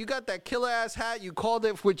 bro. You got that killer ass hat. You called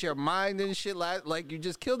it with your mind and shit. Like you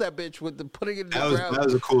just killed that bitch with the putting it in the ground. That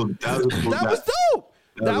was cool. That was dope.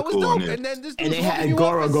 That was dope. One, yeah. And then this dude and they had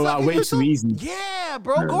Goro go out way too easy. Yeah,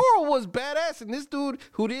 bro. Yeah. Goro was badass. And this dude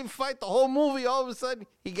who didn't fight the whole movie, all of a sudden,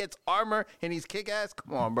 he gets armor and he's kick ass.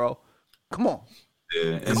 Come on, bro. Come on.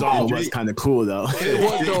 Yeah, it's all was kind of cool though. It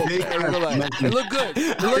was dope. It looked good.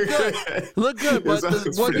 It looked good. But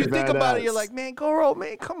when you think about it, you're like, man, Goro,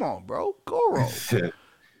 man, come on, bro. Goro.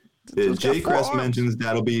 Yeah, Jay Crest mentions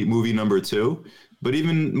that'll be movie number 2. But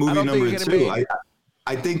even movie number 2,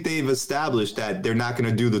 I think they've established that they're not going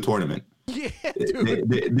to do the tournament. Yeah, dude.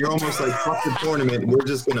 They're almost like, fuck the tournament. We're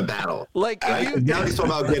just going to battle. Like, right? Now he's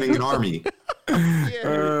talking about getting an army.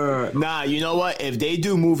 Nah, you know what? If they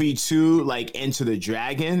do movie 2, like Enter the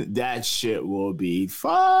Dragon, that shit will be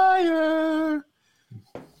fire.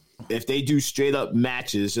 If they do straight up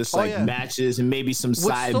matches, just matches and maybe some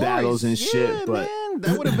side battles and shit, but man,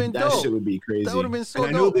 that would have been that dope. shit would be crazy. That would have been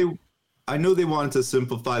so dope. I know they wanted to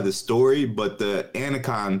simplify the story, but the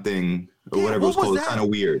Anaconda thing or whatever it's called is kind of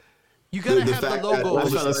weird. You gotta have the logo. I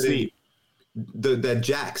fell asleep. That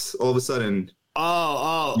Jax all of a sudden.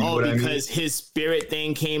 Because his spirit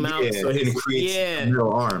thing came out. Yeah, so it creates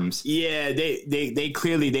real arms. Yeah, they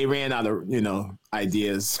clearly ran out of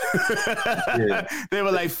ideas. They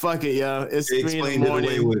were like, "Fuck it, yo." It's they 3 explained in the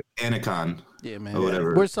morning. it away with Anaconda. Yeah, man. Or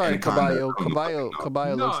whatever. We're sorry, Caballo. Caballo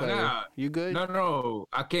looks like nah. You good? No.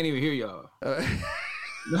 I can't even hear y'all.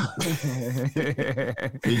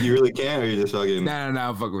 You really can't, or you just fucking? Nah,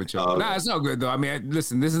 I'm fucking with y'all. Nah, it's not good though. I mean,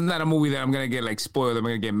 listen, this is not a movie that I'm gonna get like spoiled. I'm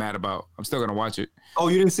gonna get mad about. I'm still gonna watch it. Oh,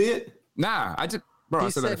 you didn't see it? Nah, I said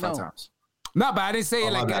that 5 times. No, but I didn't say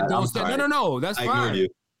it like bad. don't say. No, that's fine. I ignored you.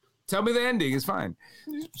 Tell me the ending. It's fine.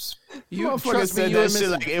 You motherfucker said that shit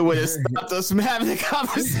like it would have stopped us from having a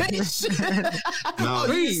conversation. No,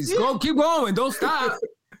 please keep going. Don't stop.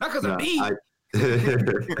 Not because of me.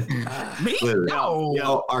 Me?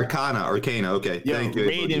 Yo, Arcana. Okay, thank you.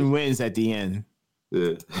 Raiden wins at the end.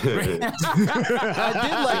 Yeah. I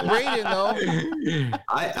did like Raiden though.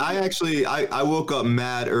 I actually woke up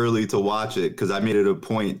mad early to watch it because I made it a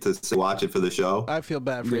point to watch it for the show. I feel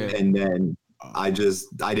bad for you. And then I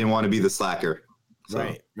didn't want to be the slacker.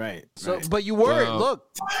 So. Right. So, but you were. Look,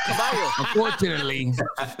 Caballo. Unfortunately,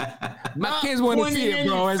 my kids want to see it,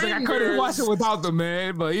 bro. It's like I couldn't watch it without them,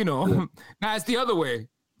 man. But now it's the other way.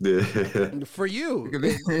 Yeah. For you.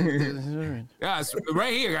 Yeah, it's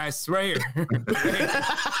right here, guys. Right here.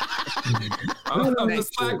 I'm the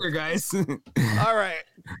slacker, guys. All right.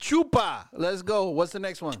 Chupa. Let's go. What's the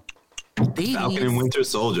next one? Falcon and Winter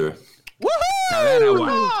Soldier.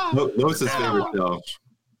 Woohoo! What's his favorite show?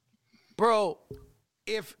 Bro,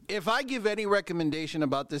 if I give any recommendation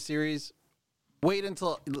about this series, Wait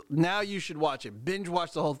until now. You should watch it. Binge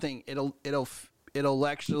watch the whole thing. It'll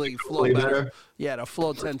actually flow better. Yeah, it'll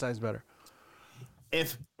flow 10 times better.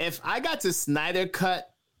 If I got to Snyder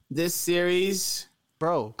cut this series,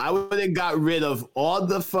 bro, I would have got rid of all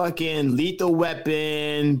the fucking Lethal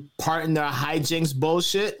Weapon partner hijinks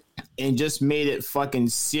bullshit and just made it fucking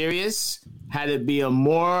serious. Had it be a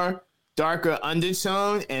more darker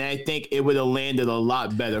undertone, and I think it would have landed a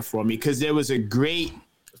lot better for me because there was a great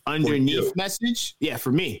underneath message. Yeah,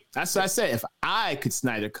 for me. That's what I said. If I could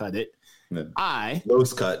Snyder cut it,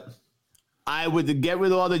 Rose cut. I would get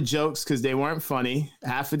rid of all the jokes because they weren't funny.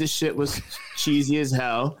 Half of the shit was cheesy as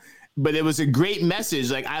hell. But it was a great message.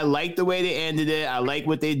 Like, I like the way they ended it. I like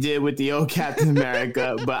what they did with the old Captain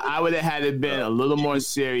America. But I would have had it been a little more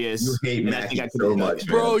serious. You hate Mackie so much,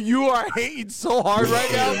 bro. You are hating so hard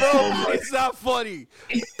right now, bro. It's not funny.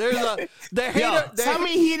 There's the hater. Tell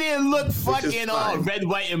me he didn't look fucking all red,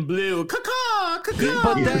 white, and blue. Caw-caw, caw-caw.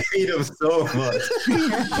 But you hate him so much,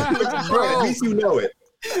 bro. At least you know it.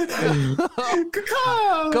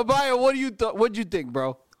 Kabaya, what'd you think,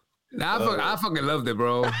 bro? Nah, I fucking loved it,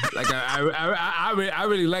 bro. Like I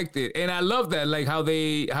really liked it, and I love that, like how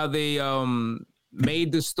they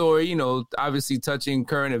made the story, you know, obviously touching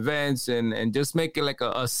current events and just make it like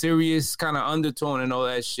a serious kind of undertone and all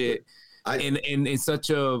that shit, in such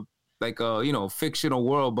a like a, you know, fictional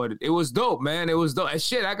world. But it was dope, man. It was dope. And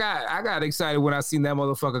shit, I got excited when I seen that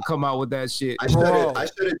motherfucker come out with that shit. I shed a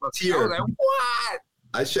tear. I was like, what?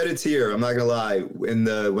 I shed a tear. I'm not gonna lie. When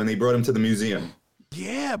they brought him to the museum.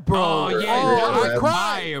 Yeah, bro. Oh, yeah. I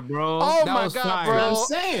cried, bro. Oh, that my was God, fire. bro. I'm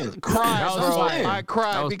saying. I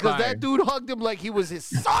cried because that dude hugged him like he was his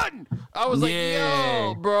son. I was like,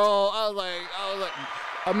 yo, bro. I was like,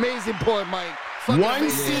 amazing point, Mike. One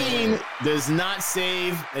scene does not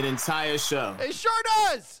save an entire show. It sure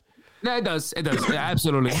does. Yeah, it does. It does. Yeah,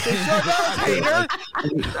 absolutely. It sure does, hater.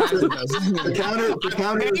 The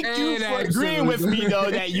counter. Thank you for agreeing with me, though,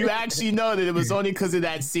 that you actually know that it was only because of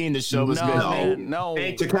that scene the show was good. Man, no.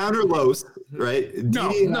 To counter Los, right?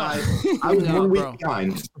 Didi and I was 1 week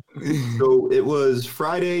behind. So it was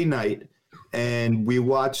Friday night, and we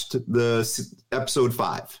watched the episode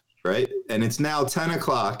 5, right? And it's now 10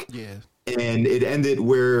 o'clock. Yeah. And it ended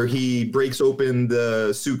where he breaks open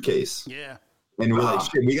the suitcase. Yeah. And we're like,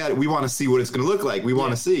 shit, we want to see what it's going to look like. We want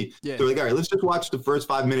to see. Yeah. So we're like, all right, let's just watch the first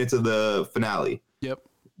 5 minutes of the finale. Yep.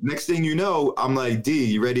 Next thing you know, I'm like, D,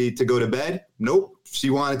 you ready to go to bed? Nope. She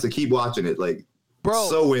wanted to keep watching it. Like, bro,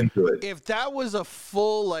 so into it. If that was a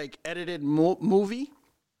full, like, edited movie,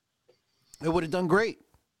 it would have done great.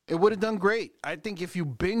 It would have done great. I think if you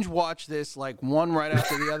binge watch this, like, one right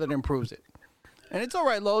after the other, it improves it. And it's all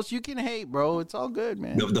right, Los. You can hate, bro. It's all good,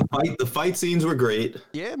 man. The fight scenes were great.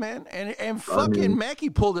 Yeah, man. And fucking Mackie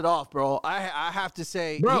pulled it off, bro. I have to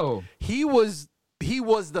say, bro, he was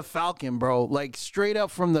the Falcon, bro. Like, straight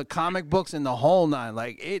up from the comic books and the whole nine.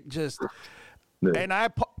 Like, it just. Yeah. And I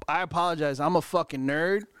apologize. I'm a fucking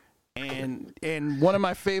nerd. And one of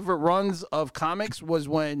my favorite runs of comics was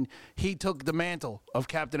when he took the mantle of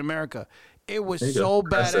Captain America. It was so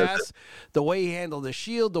badass, the way he handled the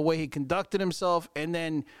shield, the way he conducted himself, and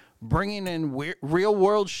then bringing in real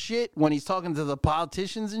world shit when he's talking to the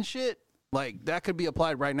politicians and shit. Like, that could be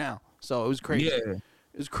applied right now. So it was crazy. Yeah.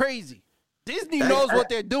 It was crazy. Disney knows what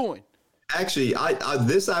they're doing. Actually, I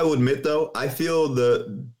will admit, though, I feel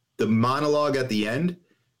the monologue at the end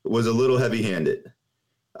was a little heavy-handed.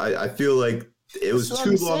 I feel like it was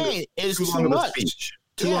too long. It's too long of a speech.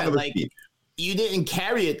 Too long of a speech. You didn't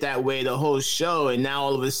carry it that way the whole show, and now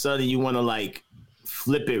all of a sudden you want to like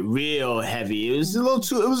flip it real heavy. It was a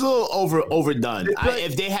little overdone.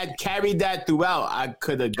 If they had carried that throughout, I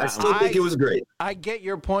could have gotten. I still think it was great. I get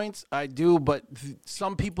your points, I do, but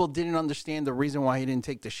some people didn't understand the reason why he didn't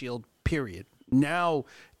take the shield. Period. Now,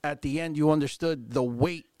 at the end, you understood the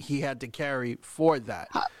weight he had to carry for that.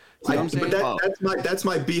 You know what I'm saying? But that's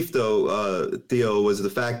my beef, though, Theo, was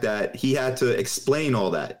the fact that he had to explain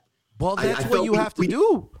all that. Well, that's what you have to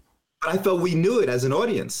do. But I felt we knew it as an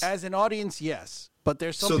audience. As an audience, yes. But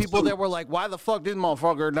there's some people that were like, why the fuck this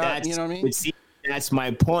motherfucker not? You know what I mean? See, that's my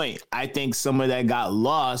point. I think some of that got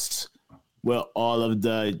lost with all of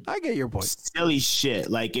the I get your point. Silly shit.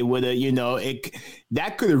 Like, it would have,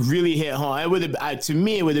 that could have really hit home. It would have, to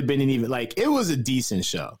me, it would have been it was a decent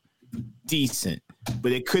show. Decent.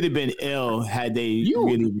 But it could have been ill had they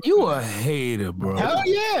really. You a hater, bro. Hell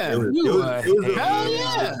yeah. Hell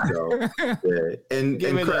yeah. And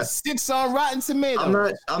give it a 6 on Rotten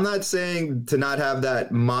Tomatoes. I'm not saying to not have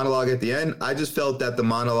that monologue at the end. I just felt that the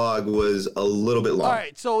monologue was a little bit long. All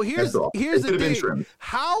right, so here's the thing.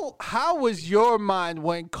 How was your mind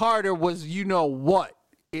when Carter was what?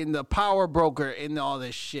 in the power broker in all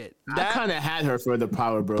this shit. I kind of had her for the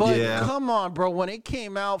power broker. But come on, bro. When it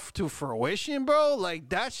came out to fruition, bro, like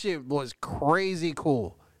that shit was crazy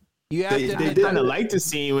cool. You have they kind of like the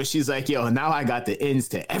scene where she's like, "Yo, now I got the ends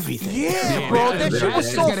to everything." Yeah, bro, that shit was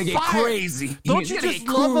so gonna get crazy. Don't you just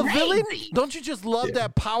love a villain? Don't you just love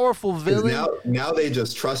that powerful villain? Now they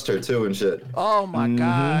just trust her too and shit. Oh my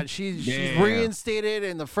god, she's reinstated,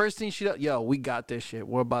 and the first thing she does, yo, we got this shit.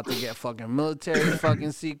 We're about to get fucking military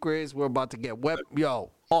fucking secrets. We're about to get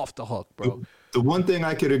off the hook, bro. The one thing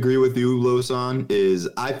I could agree with you, Los, on is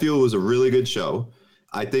I feel it was a really good show.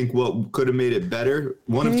 I think what could have made it better,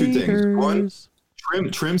 one of two things. One,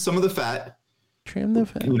 trim some of the fat. Trim the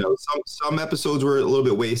fat. You know, some episodes were a little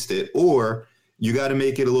bit wasted, or you got to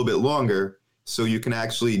make it a little bit longer so you can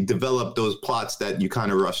actually develop those plots that you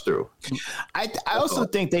kind of rush through. I also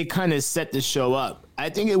think they kind of set the show up. I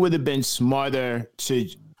think it would have been smarter to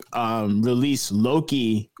release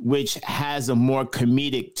Loki, which has a more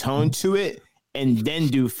comedic tone to it, and then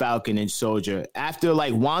do Falcon and Soldier. After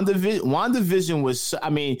like WandaVision was, I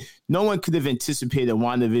mean, no one could have anticipated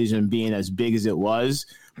WandaVision being as big as it was,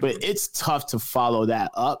 but it's tough to follow that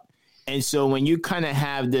up. And so when you kind of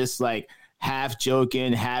have this like half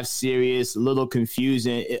joking, half serious, a little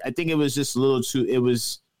confusing, I think it was just a little too,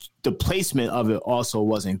 the placement of it also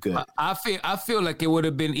wasn't good. I feel like it would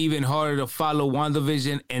have been even harder to follow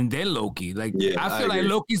WandaVision and then Loki. Like I feel like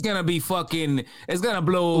Loki's gonna be fucking. It's gonna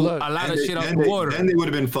blow a lot of shit out the water. Then they would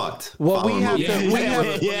have been fucked. What we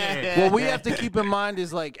have to keep in mind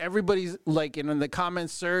is like everybody's like in the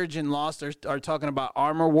comments, Surge and Lost are talking about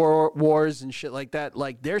armor wars and shit like that.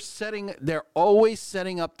 Like they're always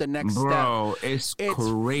setting up the next step. Bro, it's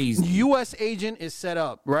crazy. U.S. agent is set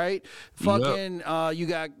up, right? Fucking, you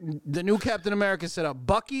got the new Captain America set up.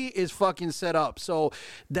 Bucky is fucking set up. So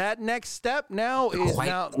that next step now is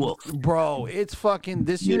bro. It's fucking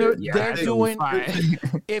this unit. They're doing.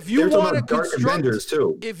 If you want to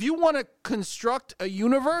construct a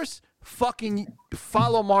universe, fucking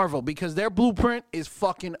follow Marvel because their blueprint is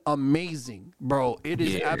fucking amazing, bro. It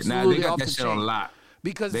is absolutely off the chain.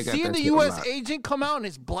 Because seeing the U.S. agent come out in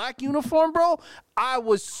his black uniform, bro, I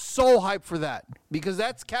was so hyped for that. Because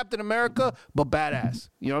that's Captain America, but badass.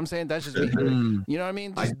 You know what I'm saying? That's just me. You know what I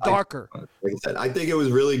mean? Just darker. Like I said, I think it was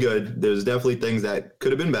really good. There's definitely things that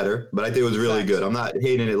could have been better, but I think it was really good. I'm not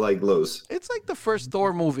hating it like Los. It's like the first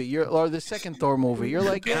Thor movie, or the second Thor movie. You're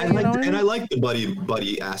like, I like the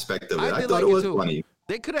buddy aspect of it. I thought it was funny.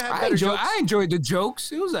 They could have had better jokes. I enjoyed the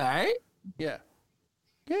jokes. It was all right. Yeah.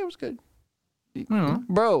 Yeah, it was good.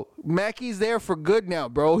 Bro, Mackey's there for good now,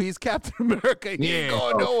 bro. He's Captain America. He ain't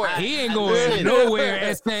going nowhere. He ain't going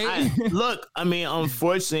nowhere, Look, I mean,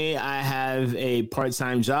 unfortunately, I have a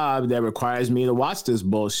part-time job that requires me to watch this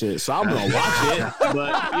bullshit. So I'm going to watch it.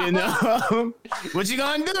 But, you know, what you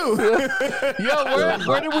going to do? Yo,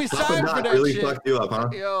 where did we sign for that really shit? Fucked you up, huh?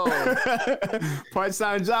 Yo.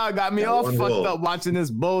 Part-time job got me all fucked up watching this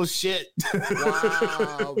bullshit.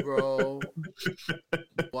 Wow, bro.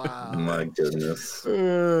 Wow. Oh my goodness. But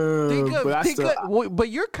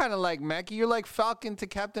you're kind of like Mackie. You're like Falcon to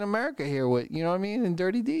Captain America here with, you know what I mean, in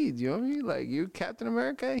Dirty Deeds. You know what I mean? Like you're Captain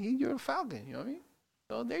America, you're Falcon. You know what I mean?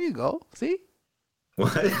 So there you go. See?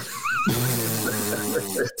 What?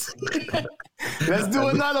 Let's do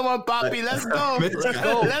another one, Poppy. Let's go.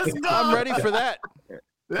 Let's go. I'm ready for that.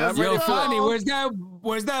 Yo, Funny, where's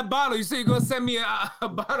that bottle? You say you're gonna send me a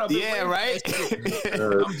bottle? Yeah, right.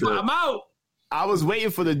 I'm out. I was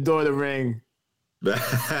waiting for the door to ring. Like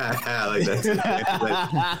that.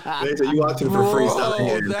 You watching for free stuff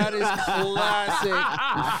again. That is classic.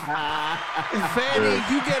 Fanny,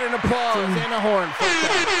 you get an applause and a horn.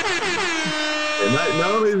 And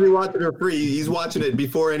not only is he watching it for free, he's watching it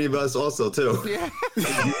before any of us also, too. Yeah. He's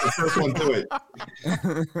the first one to it.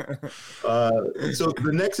 So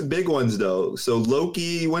the next big ones, though. So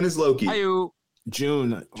Loki, when is Loki?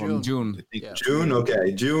 June. June. Yeah. June,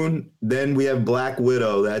 okay. June. Then we have Black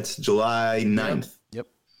Widow. That's July 9th. Yep.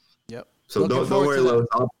 So don't worry, Lois.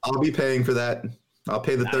 I'll be paying for that. I'll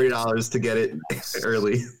pay the $30 to get it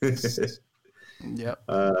early. Yep.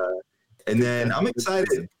 And then I'm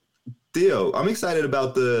excited. Theo, I'm excited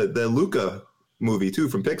about the Luca movie, too,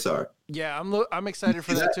 from Pixar. Yeah, I'm excited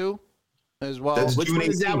for that, too, as well. That's Which June one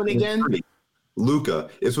is that one again? Luca.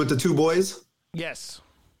 It's with the two boys? Yes.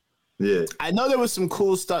 Yeah. I know there was some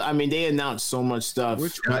cool stuff. I mean, they announced so much stuff.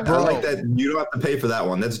 I like that. You don't have to pay for that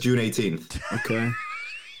one. That's June 18th. Okay.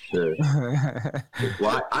 Sure.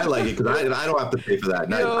 Well, I like it because I don't have to pay for that.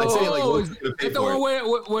 And I say like, who's gonna pay it's the for one it?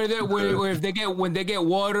 where if when they get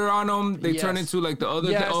water on them, they turn into like the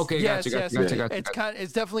other. Okay, gotcha.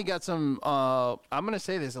 It's definitely got some. I'm gonna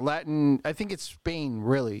say this Latin. I think it's Spain,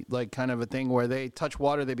 really, like kind of a thing where they touch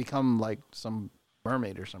water, they become like some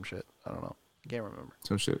mermaid or some shit. I don't know. I can't remember.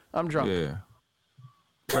 Some shit. I'm drunk. Yeah.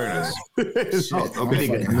 Very nice.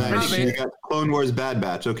 Okay, you got Clone Wars Bad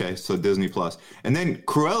Batch. Okay, so Disney Plus, and then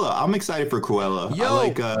Cruella. I'm excited for Cruella. Yo, I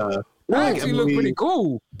like. That actually look pretty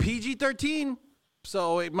cool. PG-13,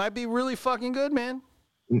 so it might be really fucking good, man.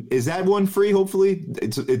 Is that one free? Hopefully,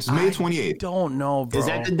 it's May 28th. Don't know, bro. Is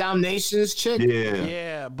that the Damnations chick?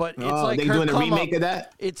 Yeah, but it's like they her doing a come remake up. of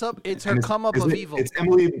that. It's her come up of evil. It's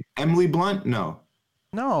Emily Blunt.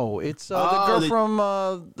 No, it's the girl from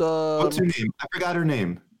the. What's her name? I forgot her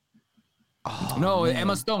name. Oh, no, man.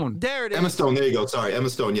 Emma Stone. There it is. Emma Stone. There you go. Sorry, Emma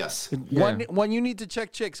Stone. Yes. When you need to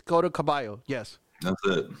check chicks, go to Caballo. Yes. That's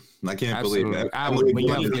it. I can't believe that. I would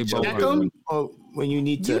definitely Check them, or when you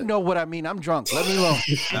need to. You know what I mean. I'm drunk. Let me alone.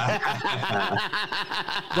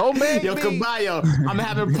 Don't make Yo, me. Caballo, I'm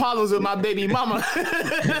having problems with my baby mama. Do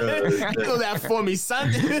that for me,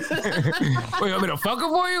 son. Wait, you want me to fuck her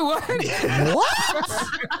for you? What?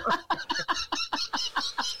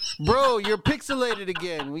 Bro, you're pixelated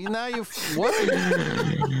again. Now you what?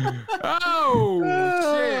 Oh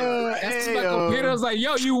shit! That's my computer was like,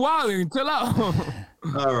 "Yo, you wilding? Chill out."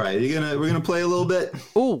 All right, we're gonna play a little bit.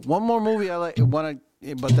 Ooh, one more movie I like. But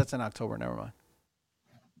that's in October. Never mind.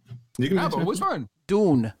 You can but which one?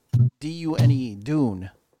 Dune, Dune,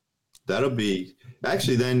 Dune. That'll be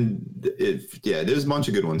actually then. There's a bunch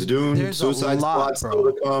of good ones. Dune, There's Suicide Squad still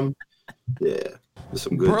to come. Yeah, there's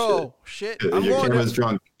some good shit. Your camera's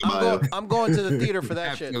drunk. I'm going to the theater for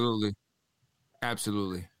that shit.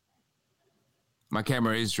 Absolutely. My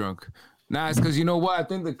camera is drunk. Nah, it's because you know what? I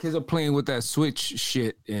think the kids are playing with that Switch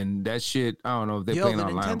shit, and that shit, I don't know if they're playing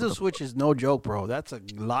online. The Nintendo Switch is no joke, bro. That's a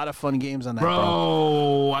lot of fun games on that,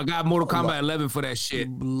 bro. I got Mortal Kombat 11 for that shit.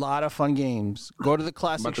 A lot of fun games. Go to the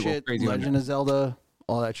classic shit, Legend of Zelda,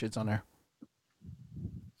 all that shit's on there.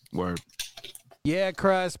 Word. Yeah,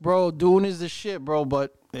 Crass, bro. Dune is the shit, bro,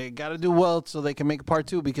 but they got to do well so they can make a part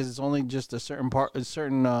 2 because it's only just a certain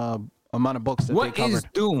amount of books that they covered. What is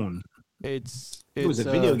Dune? It was a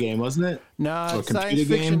video game, wasn't it? No, it's science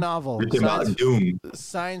fiction novel. Doom.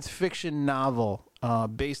 Science fiction novel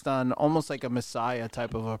based on almost like a messiah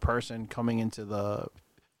type of a person coming into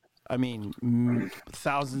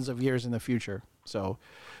thousands of years in the future. So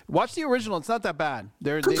watch the original. It's not that bad.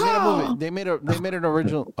 They made a movie. They made an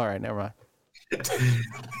original. All right, never mind.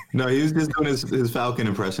 No, he was just doing his Falcon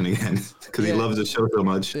impression again because he loves the show so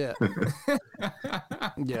much. Yeah.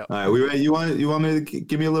 Yeah. All right, we ready? You want me to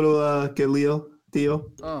give me a little get Leo, Theo?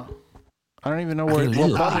 Oh, I don't even know what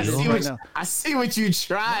button it is right now. I see what you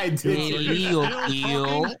tried to. Leo.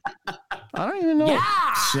 I don't even know. Yeah.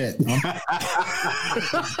 Shit.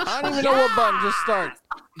 I don't even know what button. Just start.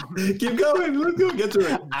 Keep going. Let's go. Get to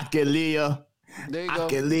it. Aquelio. There you go.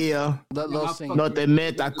 Aquelio. Let's sing. No te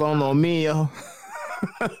metas con lo mío.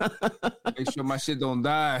 Make sure my shit don't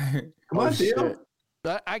die. Come on, Theo.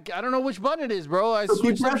 I don't know which button it is, bro. I Keep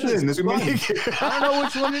switched pressing. It's fine. I don't know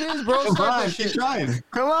which one it is, bro. Come Start on, that keep shit. trying.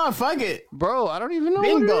 Come on, fuck it. Bro, I don't even know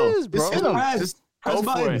Bingo. what it is, bro. Just hit 'em. Just go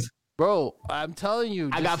for it. Bro, I'm telling you.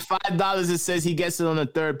 I got $5 that says he gets it on the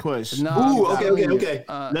third push. No, Ooh, I'm telling you. okay.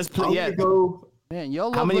 Let's play. I'm Yeah. gonna go Man,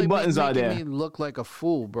 y'all How many love buttons are making there? me look like a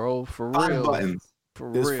fool, bro. For 5 real. buttons.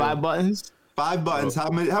 For There's real. 5 buttons. 5 buttons. How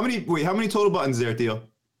many? Wait, how many total buttons there, Theo?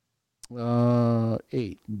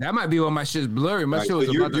 8. That might be why my shit's blurry. My shit was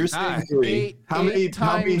so about to you're die. saying 3.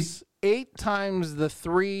 Eight times the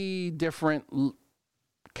 3 different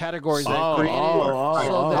categories that I created.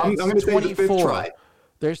 So that's I'm gonna say the 5th try.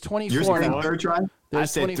 There's 24 You're saying now. 3rd try? There's I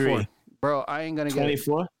said 24. 3. Bro, I ain't gonna get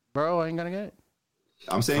 24. it. Bro, I ain't gonna get it.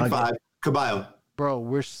 I'm saying 5. Caballo. Bro,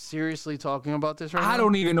 we're seriously talking about this right now? I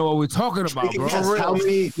don't even know what we're talking about, bro. Guess how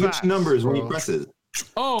many? Which Facts, numbers when he bro. presses?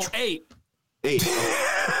 Oh, 8. 8.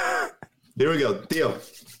 Here we go, Theo.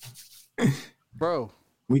 Bro.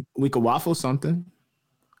 We could waffle something.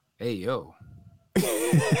 Hey, yo.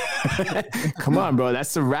 Come on, bro.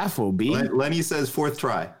 That's a raffle, B. Lenny says 4th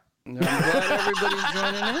try. I'm glad everybody's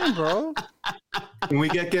joining in, bro. Can we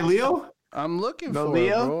get Leo? I'm looking No for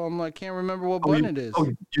Leo? it, bro. I can't remember what button it is. Oh,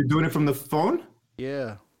 you're doing it from the phone?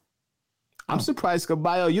 Yeah. I'm surprised,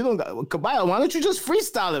 Caballo. You don't got Caballo. Why don't you just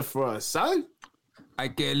freestyle it for us, son? I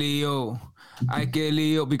get Leo.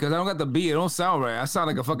 Because I don't got the beat. It don't sound right. I sound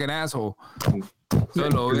like a fucking asshole.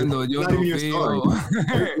 Solo vendo, yo Not no even your fío. song.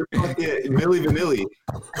 You're fucking Milli Vanilli.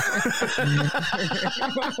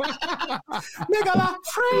 Make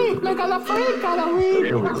a freak out of weed.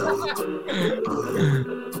 Here we go.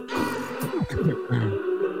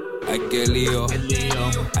 Ay, qué lío.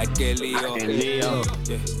 Ay, qué lío.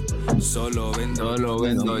 Yeah. Solo vendo,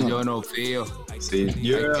 yo no fío. See,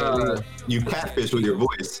 you catfish with your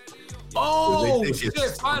voice. Oh, They think shit,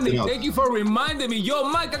 it's funny. something else. Thank you for reminding me. Yo,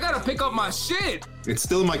 Mike, I gotta pick up my shit. It's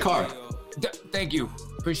still in my car. Thank you.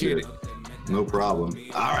 Appreciate it. No problem.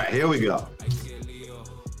 All right, here we go.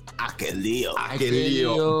 Aquelio.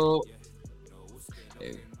 Aquelio.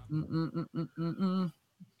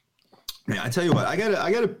 Man, I tell you what, I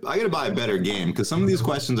gotta buy a better game because some of these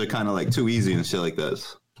questions are kind of like too easy and shit like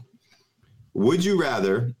this. Would you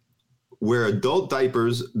rather wear adult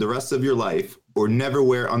diapers the rest of your life or never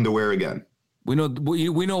wear underwear again? We know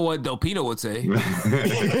what Del Pino would say.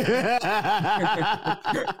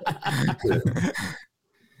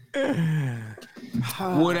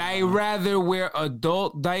 Would I rather wear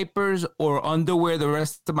adult diapers or underwear the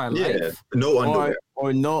rest of my life? No underwear.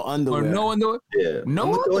 Or no underwear. Or no underwear? Yeah, No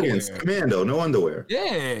I'm underwear. against Commando, no underwear.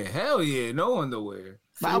 Yeah, hell yeah, no underwear.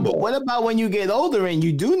 But what about when you get older and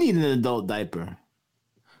you do need an adult diaper?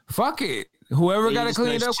 Fuck it. Whoever You got to just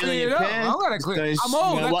clean it gonna up, chill clean in it your up. pants? I gotta clean. Just I'm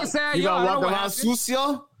old. gonna I walk- can say, you yo, I gonna don't know walk what around happened.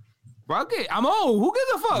 sucio? Fuck it. I'm old. Who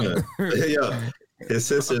gives a fuck? Yeah, his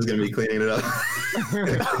sister's gonna be cleaning it up.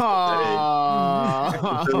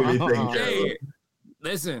 Aww. She's gonna be taking care of Hey, it.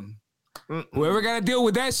 listen. Whoever got to deal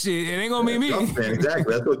with that shit, it ain't gonna be me. Tough, man,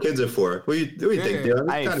 exactly. That's what kids are for. What do you think, Dylan?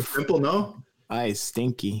 It's I- kind of simple, no? I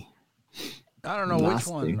stinky. I don't know which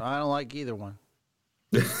Nasty. one. I don't like either one.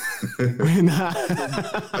 I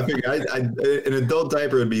figure an adult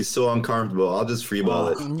diaper would be so uncomfortable. I'll just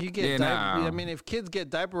freeball it. You get Yeah, diaper, nah. I mean, if kids get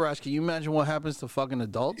diaper rash, can you imagine what happens to fucking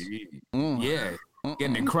adults? Yeah.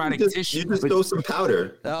 Getting necrotic You tissue. just throw some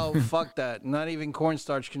powder. Oh, fuck that. Not even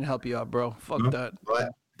cornstarch can help you out, bro. Fuck that.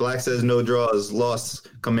 Black says no draws. Lost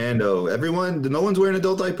Commando. No one's wearing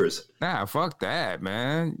adult diapers. Nah, fuck that,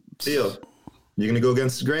 man. Theo, you gonna go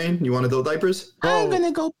against the grain? You want adult diapers? I'm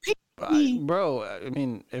gonna go pee. Bro, I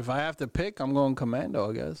mean, if I have to pick, I'm going Commando,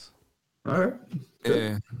 I guess. All right.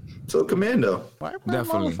 Yeah. So Commando. Why are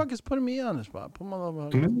Definitely. motherfuckers putting me on the spot? Put my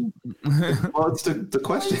motherfucker. Well, it's the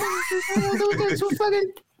question.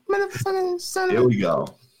 Motherfucking son Here of we go.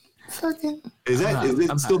 a fucking. Is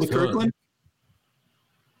it still the Kirkland,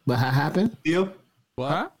 What happened? Theo? What?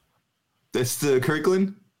 Huh? That's the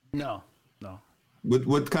Kirkland? No.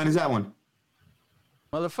 What kind is that one?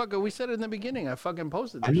 Motherfucker, we said it in the beginning. I fucking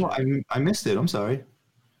posted I that know. shit. I missed it. I'm sorry.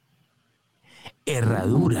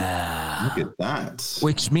 Herradura. Look at that.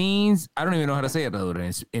 Which means, I don't even know how to say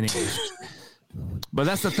herradura in English. But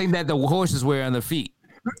that's the thing that the horses wear on their feet.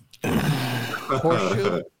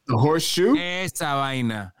 Horseshoe? The horseshoe? Esa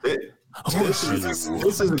vaina. This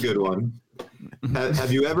is a good one.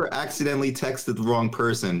 Have you ever accidentally texted the wrong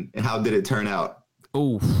person, and how did it turn out?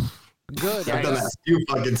 Ooh. Good. I've done that a few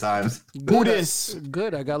fucking times. Who this?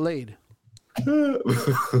 Good, I got laid.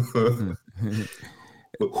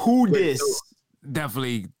 Who this?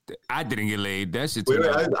 Definitely, I didn't get laid. That shit's Wait,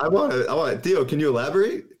 I want Theo. Can you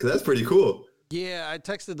elaborate? Because that's pretty cool. Yeah, I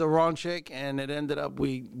texted the wrong chick, and it ended up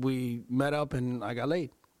we met up, and I got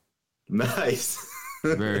laid. Nice.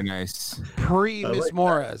 very nice. Pre Miss like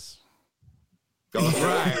Morez.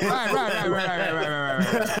 Right.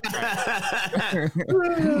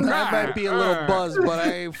 I might be a little buzzed, but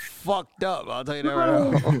I ain't fucked up. I'll tell you that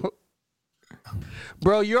right now.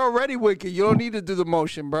 Bro, you're already wicked. You don't need to do the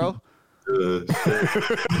motion, bro. It's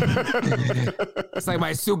like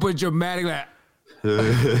my super dramatic, like, What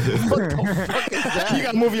the fuck is that? You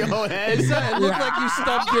gotta move your whole head. It looked like you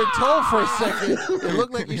stubbed your toe for a second. It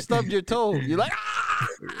looked like you stubbed your toe. You're like, ah!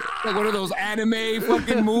 like one of those anime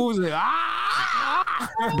fucking moves. Like,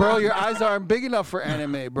 Bro, your eyes aren't big enough for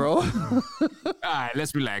anime, bro. All right,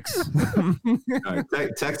 let's relax. All right,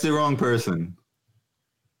 text the wrong person.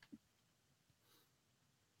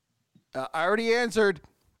 I already answered.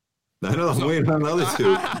 I know. I'm waiting on the other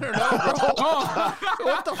two. I don't know, bro.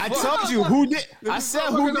 What the I fuck? told you who did. I said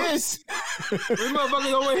who this. This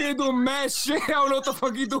motherfucker's over here doing mad shit. I don't know what the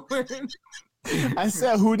fuck he doing. I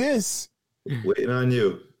said who this. Waiting on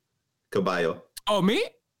you, Caballo. Oh, me?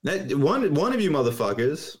 One of you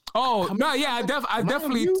motherfuckers. Oh, no, yeah, I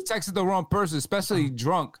definitely texted the wrong person, especially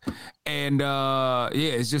drunk. And yeah,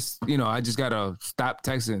 it's just, I just got to stop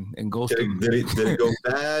texting and ghosting. Did it go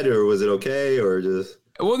bad, or was it okay, or just?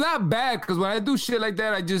 Well, not bad, because when I do shit like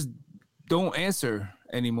that, I just don't answer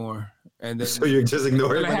anymore. And then So you're just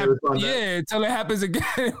ignoring when they respond back? until it happens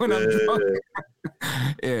again when I'm drunk.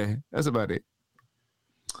 Yeah, that's about it.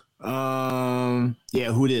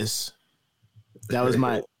 Yeah, who this? That was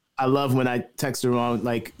my. I love when I text the wrong.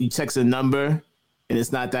 Like you text a number, and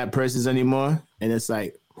it's not that person's anymore, and it's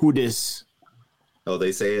like, who this? Oh,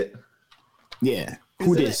 they say it. Yeah,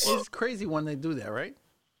 who this? It's crazy when they do that, right?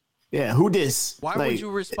 Yeah, who this? Why would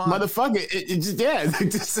you respond? Motherfucker, it just, yeah.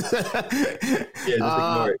 Just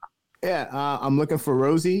Ignore it. Yeah, I'm looking for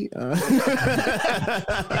Rosie. I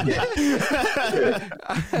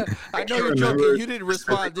know you're joking. You didn't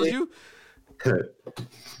respond, did you?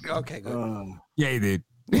 Okay, good. Yeah, he did.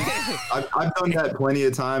 I've done that plenty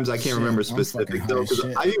of times. I can't remember specific though,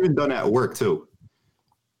 because I've even done that at work too,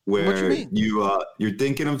 where you're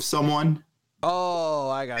thinking of someone.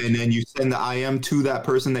 Oh, I got you. And then you send the IM to that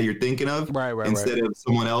person that you're thinking of, right, instead of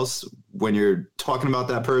someone else when you're talking about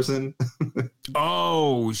that person.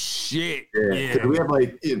 Oh shit! Yeah. We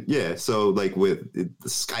have so like with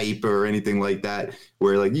Skype or anything like that,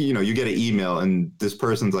 where like you get an email and this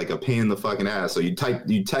person's like a pain in the fucking ass. So you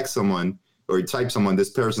text someone or you type someone,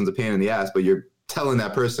 this person's a pain in the ass, but you're telling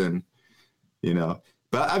that person,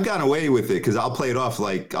 But I've gotten away with it because I'll play it off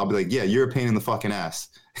like I'll be like, yeah, you're a pain in the fucking ass.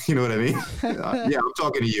 You know what I mean? Yeah, I'm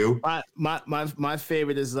talking to you. My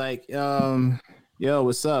favorite is like, yo,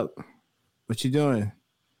 what's up? What you doing?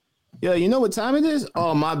 Yo, you know what time it is?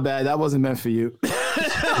 Oh, my bad. That wasn't meant for you.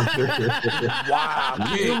 Wow.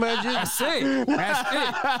 Can you imagine? That's it.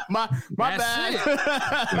 My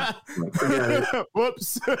bad.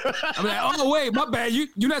 Whoops. I'm like, oh wait, my bad. You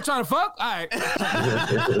not trying to fuck? All right.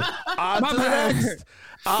 On to the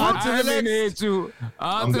next.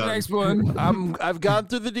 On to the next one. I've gone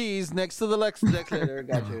through the D's next to the Lex later.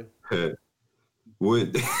 Got you.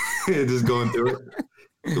 Just going through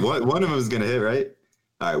it. One of them is gonna hit, right?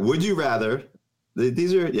 All right. Would you rather?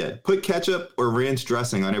 These are put ketchup or ranch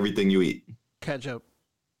dressing on everything you eat. Ketchup.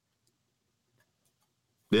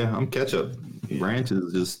 Yeah, I'm ketchup. Ranch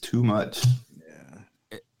is just too much.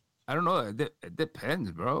 I don't know. It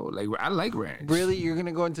depends, bro. Like I like ranch. Really, you're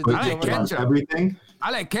gonna go into I like ketchup. Everything.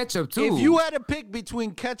 I like ketchup too. If you had to pick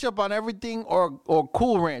between ketchup on everything or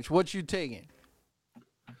Cool Ranch, what you taking?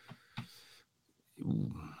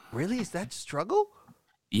 Really, is that struggle?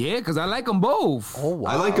 Yeah, because I like them both. Oh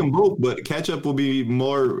wow. I like them both, but ketchup will be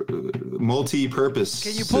more multi-purpose.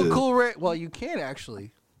 Can you put Cool Ranch? Well, you can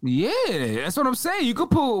actually. Yeah, that's what I'm saying. You could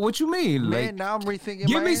put what you mean. Man, like, now I'm rethinking.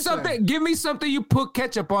 Give me something. Give me something you put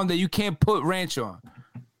ketchup on that you can't put ranch on.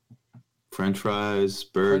 French fries,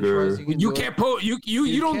 burger. You can't put you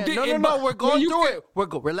don't get. No. We're going through it.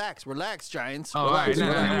 Relax, Giants. Oh, relax. all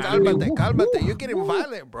right, Calmate. You're getting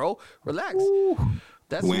violent, bro. Relax.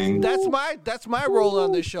 That's my role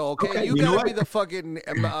on this show. Okay, you gotta be the fucking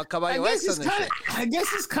caballo X on this shit. I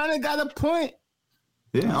guess it's kind of got a point.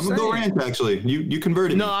 Yeah, I'm gonna go ranch. Actually, you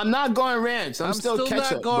converted. No, I'm not going ranch. I'm still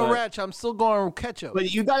ketchup, not going ranch. I'm still going ketchup.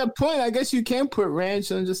 But you got a point. I guess you can put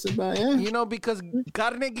ranch on just about. Yeah. Because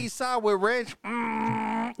carne guisada with ranch.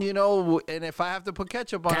 And if I have to put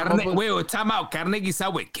ketchup on, wait, time out. Carne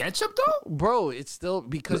guisada with ketchup though, bro. It's still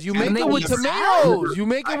because you make it with tomatoes. You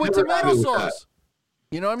make it with tomato sauce.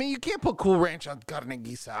 You know what I mean? You can't put Cool Ranch on carne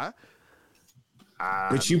guisada.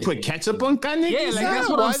 But you put ketchup on carne guisada? Yeah, like that's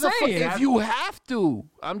what I'm saying. If you have to.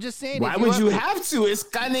 I'm just saying. Why would you have to? It's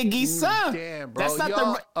carne guisada. Damn, bro. That's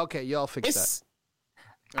not okay, y'all fix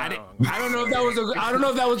that. I don't know if that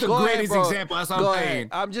was the greatest example. That's what I'm saying.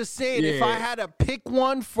 I'm just saying, if I had to pick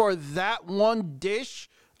one for that one dish,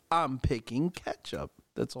 I'm picking ketchup.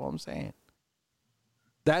 That's all I'm saying.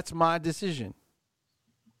 That's my decision.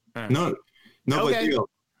 No, okay.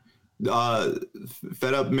 But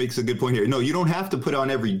Fed Up makes a good point here. No, you don't have to put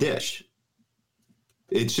on every dish.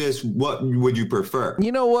 It's just what would you prefer?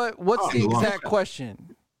 You know what? What's the exact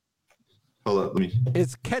question? Hold up, let me.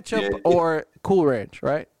 It's ketchup or Cool Ranch,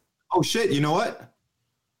 right? Oh shit! You know what?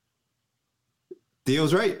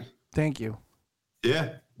 Theo's right. Thank you.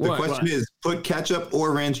 Yeah. The question is, put ketchup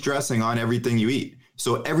or ranch dressing on everything you eat.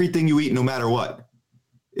 So everything you eat, no matter what,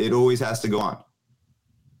 it always has to go on.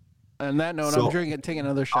 On that note, I'm taking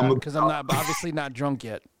another shot because I'm obviously not drunk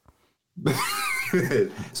yet.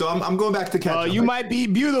 So I'm going back to ketchup. Oh, you might be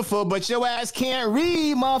beautiful, but your ass can't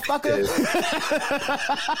read, motherfucker.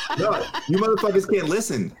 No, you motherfuckers can't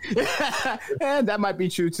listen. And that might be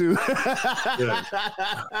true too.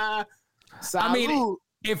 I mean,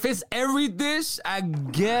 if it's every dish, I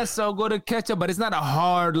guess I'll go to ketchup, but it's not a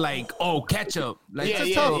hard ketchup. Like,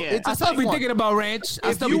 it's tough. I still be thinking about ranch.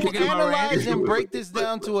 If you analyze and break this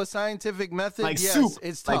down to a scientific method, like yes, soup.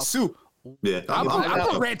 It's tough. Like soup. Yeah, I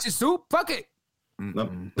put ranch in soup. Fuck it.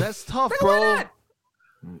 That's tough, bro.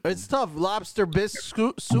 It's tough. Lobster bisque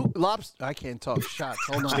soup. Lobster. I can't talk. Shots.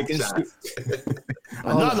 Hold on. Chicken soup.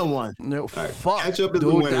 Another one. No, Right. fuck. Ketchup is the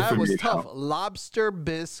Dude, winner that for was me tough. now. Lobster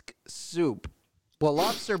bisque soup. Well,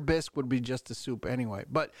 lobster bisque would be just a soup anyway.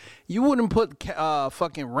 But you wouldn't put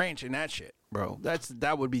fucking ranch in that shit, bro.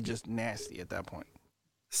 That would be just nasty at that point.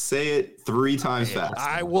 Say it 3 times fast.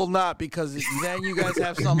 I will not, because then you guys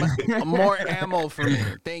have some more ammo for me.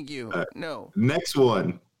 Thank you. No. Next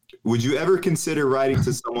one. Would you ever consider writing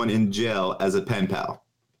to someone in jail as a pen pal?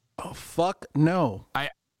 Oh, fuck no. I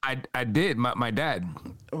did. My dad.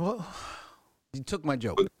 Well, you took my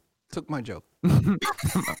joke.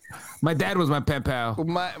 My dad was my pen pal.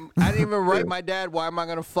 I didn't even write my dad. Why am I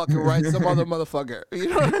gonna fucking write some other motherfucker? You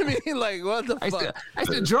know what I mean? Like, what the fuck? I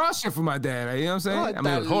used to draw shit for my dad. You know what I'm saying? Oh, I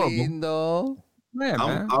mean, it's horrible. lindo. Yeah,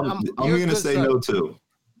 man. I'm You're going to good say son. no, too.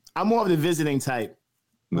 I'm more of the visiting type.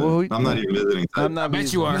 Well, I'm not even visiting. I'm not. I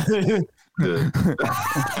bet you are. Good.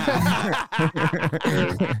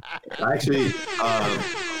 Actually,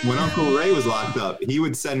 when Uncle Ray was locked up, he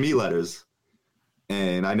would send me letters,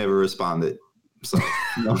 and I never responded. So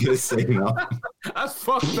I'm going to say no. That's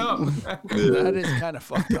fucked up. That is kind of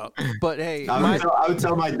fucked up. But hey, I would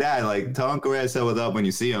tell my dad, like, tell Uncle Ray I said what's up when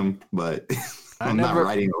you see him, but I'm not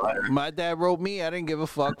writing a letter. my dad wrote me. I didn't give a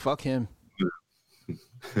fuck. Fuck him.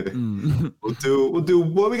 We'll do.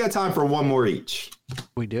 Well, we got time for one more each.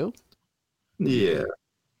 We do. Yeah.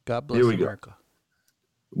 God bless Here we go. America.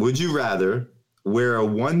 Would you rather wear a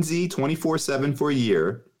onesie 24/7 for a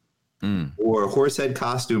year, or a horse head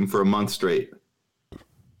costume for a month straight?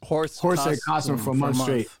 Horse head costume for a month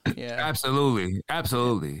straight. Yeah. Absolutely.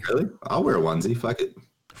 Really? I'll wear a onesie. Fuck it.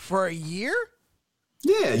 For a year?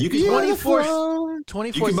 Yeah, you can. 24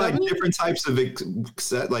 You can buy 7? different types of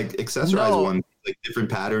accessorized No. ones, like different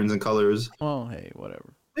patterns and colors. Oh, hey,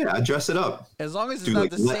 whatever. Yeah, I dress it up. As long as it's Do not like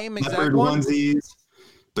the same exact leopard one. onesies,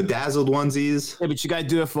 bedazzled onesies. Yeah, but you gotta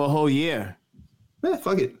do it for a whole year. Yeah,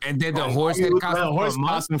 fuck it. And then the horse head A costume. horse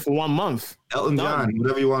costume for 1 month. Elton Done. John,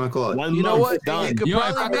 whatever you want to call it. You know what? Done. You could Yo,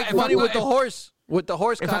 probably make if money I- with the horse. With the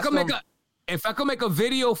horse If I costume. could make a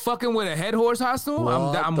video fucking with a head horse costume,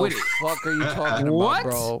 I'm with it. What the fuck are you talking about, What?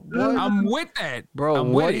 bro? What? I'm with that, Bro,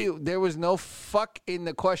 I'm what with do it. you? There was no fuck in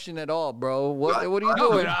the question at all, bro. What are you No,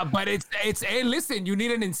 doing? but it's hey, listen, you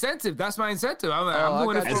need an incentive. That's my incentive. I'm I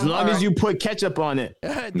doing it got for As long as you put ketchup on it.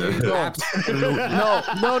 There you go.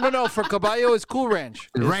 No. For Caballo, it's Cool Ranch.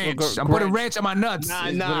 It's ranch. for I'm putting ranch on my nuts.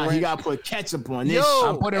 Nah, you gotta put ketchup on this. Yo,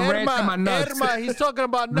 I'm putting ranch on my nuts. Irma, he's talking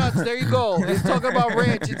about nuts. There you go. He's talking about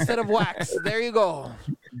ranch instead of wax. There you go.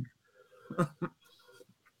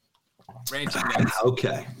 Ranch on nuts.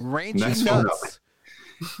 Okay. Ranch Next one nuts.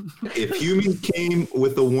 If humans came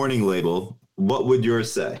with a warning label, what would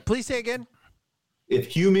yours say? Please say again. If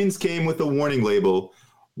humans came with a warning label,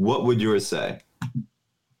 what would yours say?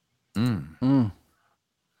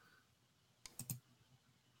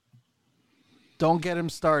 Don't get him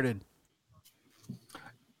started.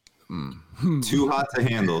 Too hot to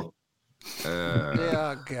handle.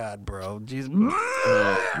 Yeah, God, bro. Jesus.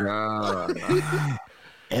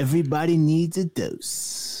 Everybody needs a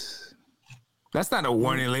dose. That's not a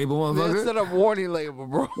warning label, That's motherfucker. not a warning label,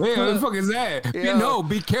 bro. Yeah, what the fuck is that? Yeah. You know,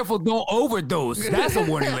 be careful, don't overdose. That's a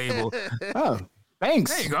warning label. Oh,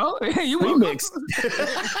 thanks. There you go. You welcome. Remix.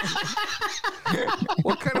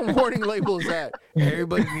 What kind of warning label is that?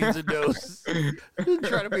 Everybody needs a dose.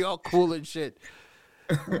 Trying to be all cool and shit.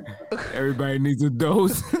 Everybody needs a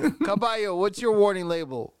dose. Caballo, what's your warning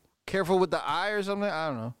label? Careful with the eye or something? I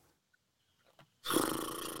don't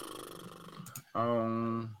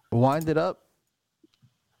know. Wind it up.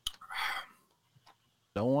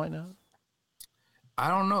 Don't wind up. I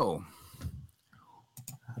don't know.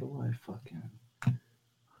 How do I fucking...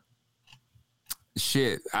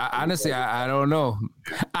 Shit. Honestly, I don't know.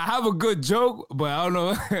 I have a good joke, but I don't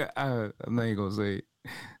know. I'm not even going to say it.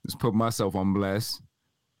 Just put myself on blast.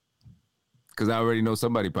 Because I already know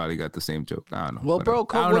somebody probably got the same joke. I don't know. Well, But, bro,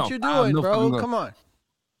 I don't what know. you I have doing, no bro? fucking clue. Come on.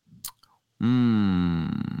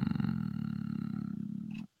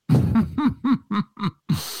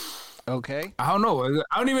 Okay. I don't know.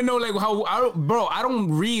 I don't even know like how. I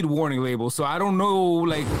don't read warning labels, so I don't know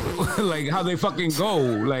like like how they fucking go.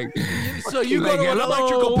 Like, So you like, go to an hello?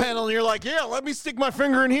 electrical panel and you're like, yeah, let me stick my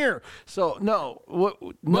finger in here. So no, what?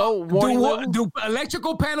 No Well, warning label? do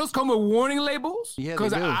electrical panels come with warning labels? Yeah, they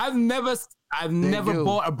Because do. I've never do.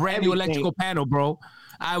 bought a brand new Everything. electrical panel, bro.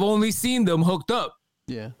 I've only seen them hooked up.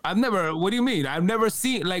 Yeah. I've never. What do you mean? I've never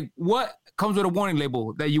seen like what comes with a warning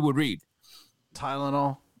label that you would read.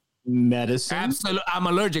 Tylenol. Medicine. Absolutely, I'm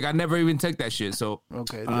allergic. I never even take that shit. So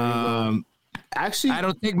Okay. There you go. Actually, I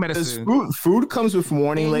don't take medicine. Food comes with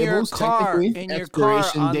warning in labels. Your car, technically, in your car,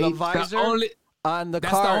 expiration on date. the visor,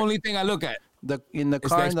 That's the only thing I look at. In the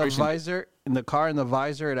car and the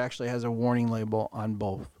visor, it actually has a warning label on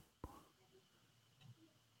both.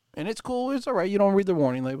 And it's cool. It's all right. You don't read the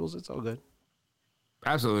warning labels. It's all good.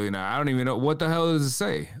 Absolutely not. I don't even know what the hell does it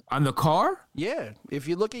say on the car. Yeah, if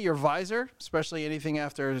you look at your visor, especially anything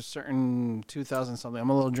after a certain 2000 something, I'm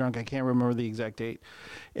a little drunk. I can't remember the exact date.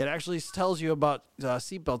 It actually tells you about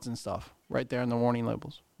seatbelts and stuff right there in the warning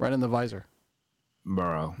labels, right in the visor.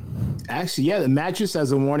 Bro. Actually, yeah, the mattress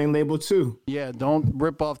has a warning label too. Yeah, don't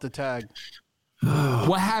rip off the tag.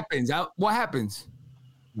 What happens? What happens?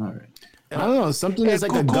 All right. I don't know. Something is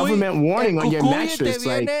like a government warning on your mattress.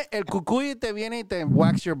 El cucuy te viene y te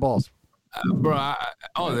wax your balls. Bro,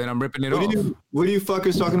 then I'm ripping it off. What are you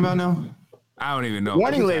fuckers talking about now? I don't even know.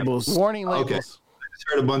 Warning labels. Warning labels. Okay. I just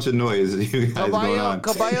heard a bunch of noise. You guys going on.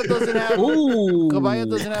 Caballo doesn't have. Caballo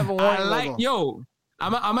doesn't have a warning label. Yo,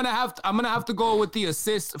 I'm gonna have to go with the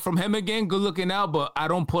assist from him again. Good looking out, but I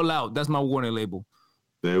don't pull out. That's my warning label.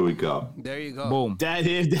 There we go. There you go. Boom.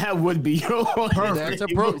 That would be your warning. That's a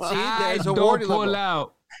label. See, there's a don't warning pull label.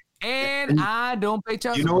 out, and I don't pay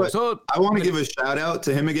child You know what? So I want to give a shout out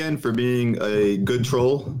to him again for being a good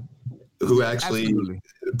troll who actually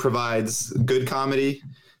provides good comedy.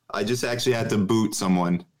 I just actually had to boot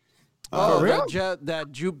someone. Oh,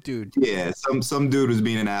 that Jupe dude. Yeah, some dude was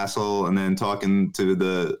being an asshole and then talking to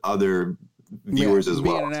the other viewers as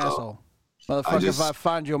well. Being an asshole. Motherfucker, if I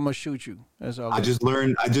find you, I'm gonna shoot you. That's all. I just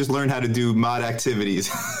learned how to do mod activities.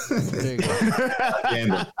 There you go.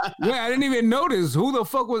 Yeah, I didn't even notice who the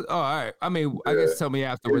fuck was. Oh, all right. I mean, I guess tell me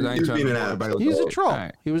afterwards. I ain't trying to. He's a troll.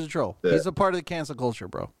 Right. He was a troll. Yeah. He's a part of the cancel culture,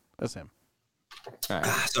 bro. That's him. Right.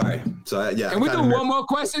 Sorry. So yeah. Can we do one more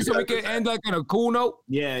question so we can end like on a cool note?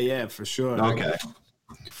 Yeah, for sure. Okay.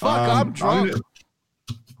 Fuck, I'm drunk.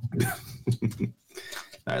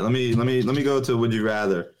 All right, let me go to Would You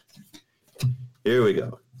Rather. Here we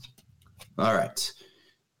go. All right.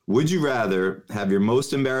 Would you rather have your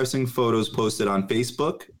most embarrassing photos posted on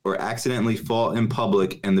Facebook or accidentally fall in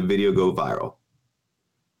public and the video go viral?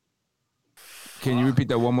 Can you repeat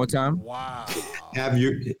that one more time? Wow.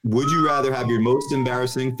 Would you rather have your most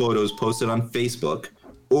embarrassing photos posted on Facebook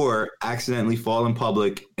or accidentally fall in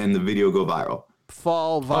public and the video go viral?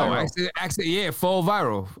 Fall viral. Oh, fall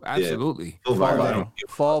viral. Absolutely. Yeah,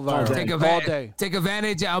 Fall viral. Take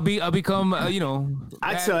advantage. I'll become,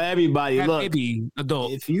 I tell everybody, look, baby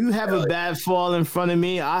adult. if you have a bad fall in front of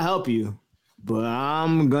me, I'll help you. But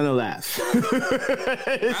I'm gonna laugh.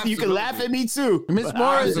 You can laugh at me too. Miss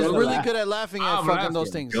Morris is really good at laughing at fucking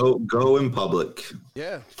those things. Go in public.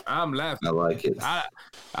 Yeah. I'm laughing. I like it.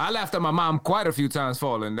 I laughed at my mom quite a few times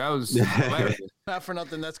falling. That was hilarious. Not for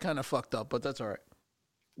nothing. That's kind of fucked up, but that's all right.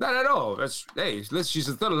 Not at all. She's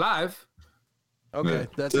still alive. Okay. Yeah.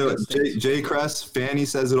 That's so Jay Cress, Fanny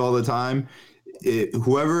says it all the time.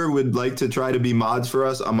 Whoever would like to try to be mods for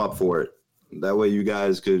us, I'm up for it. That way you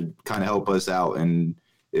guys could kind of help us out and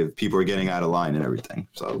if people are getting out of line and everything.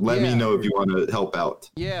 So let me know if you want to help out.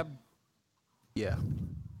 Yeah. Yeah.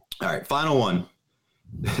 All right. Final one.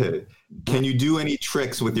 Can you do any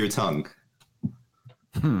tricks with your tongue?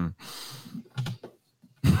 I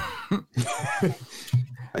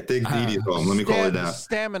think Dee Dee's home. Let me call her down.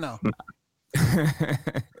 Stamina.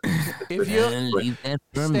 If you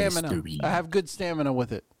stamina, I have good stamina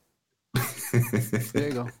with it. There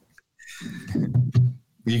you go.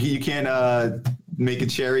 You can't make a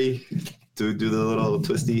cherry to do the little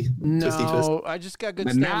twisty twist. I just got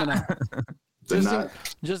good stamina.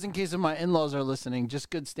 Just in case if my in-laws are listening,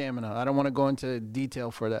 just good stamina. I don't want to go into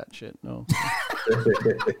detail for that shit. No.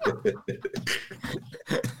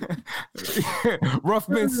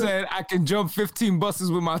 Ruffman said, I can jump 15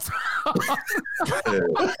 buses with my tongue.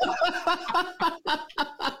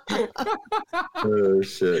 Oh,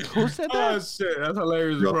 shit. Who said that? Oh, shit. That's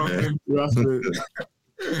hilarious, Ruffman.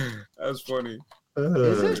 That's funny.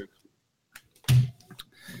 Is it?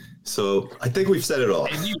 So I think we've said it all.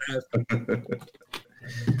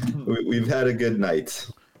 We've had a good night.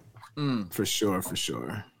 For sure.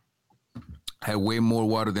 Had way more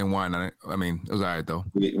water than wine on it. I mean, it was all right, though.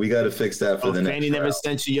 We got to fix that for the next Fanny never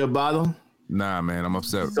sent you your bottle? Nah, man, I'm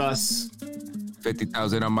upset. Sus.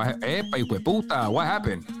 50,000 on my head. Epa, hijo de puta. What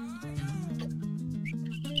happened?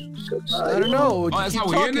 I don't know. That's Keep how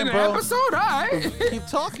we talking, ended the bro. episode? All right. Keep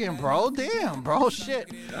talking, bro. Damn, bro. Shit.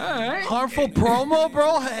 All right. Harmful promo,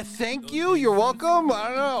 bro. Thank you. You're welcome. I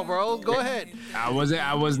don't know, bro. Go ahead. I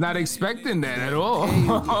was not expecting that at all. Hey,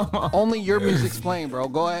 only your music's playing, bro.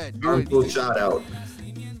 Go ahead. Do it. Harmful shout out.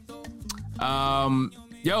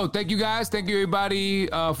 Yo, thank you guys. Thank you everybody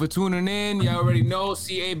for tuning in. Y'all already know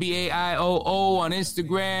CABAIOO on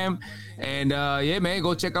Instagram. And yeah, man,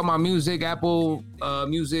 go check out my music, Apple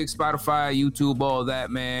Music, Spotify, YouTube, all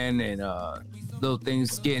that, man. And little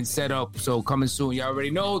things getting set up. So coming soon. Y'all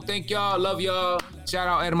already know. Thank y'all. Love y'all. Shout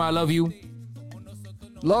out, Edma. I love you.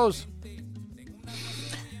 Los.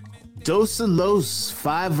 Dos Los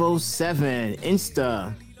 507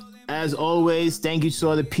 Insta. As always, thank you to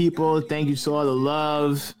all the people. Thank you to all the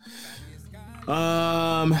love.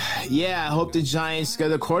 Yeah, I hope the Giants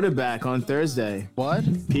get a quarterback on Thursday. What?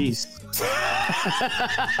 Peace.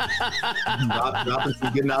 Dropping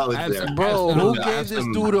some good knowledge there. Bro, who gave this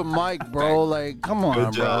dude a mic, bro? Like, come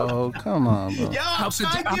on, bro. Come on, bro. Yo, I'm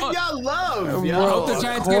trying to give y'all love. Yo. I hope the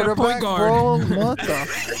Giants get a point guard. Bro, what the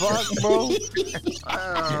fuck, bro?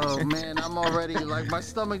 Oh, man, I'm already, like, my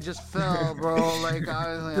stomach just fell, bro. Like,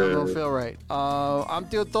 I don't feel right. I'm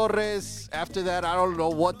Tio TorreZ. After that, I don't know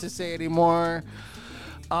what to say anymore.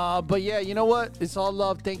 But yeah, you know what? It's all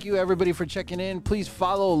love. Thank you, everybody, for checking in. Please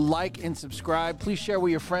follow, like, and subscribe. Please share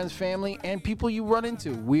with your friends, family, and people you run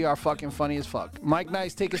into. We are fucking funny as fuck. Mike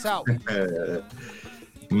Nice, take us out.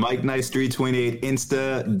 Mike Nice 328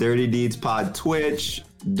 Insta, Dirty Deeds Pod Twitch,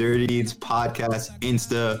 Dirty Deeds Podcast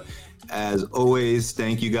Insta. As always,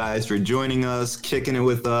 thank you guys for joining us, kicking it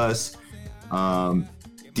with us.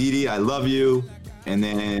 Didi, I love you. And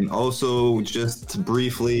then also just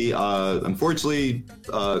briefly, unfortunately,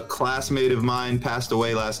 a classmate of mine passed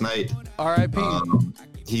away last night. R.I.P.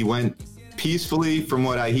 He went peacefully from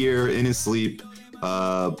what I hear in his sleep,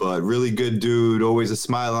 but really good dude, always a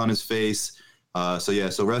smile on his face.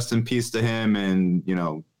 So rest in peace to him, and, you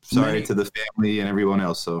know, sorry to the family and everyone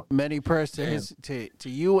else. So many prayers to to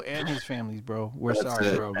you and his families, bro. We're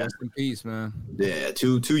sorry, bro. Rest in peace, man. Yeah,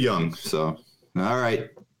 too young. So, all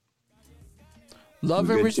right.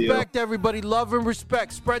 Love and respect, everybody. Love and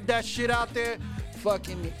respect. Spread that shit out there.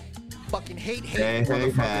 Fucking hate.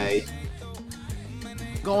 Hey.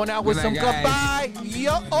 Going out with some goodbye.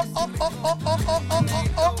 Yo.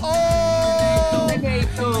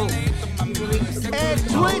 And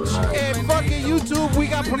Twitch and fucking YouTube, we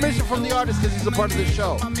got permission from the artist because he's a part of the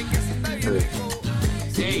show.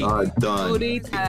 Done.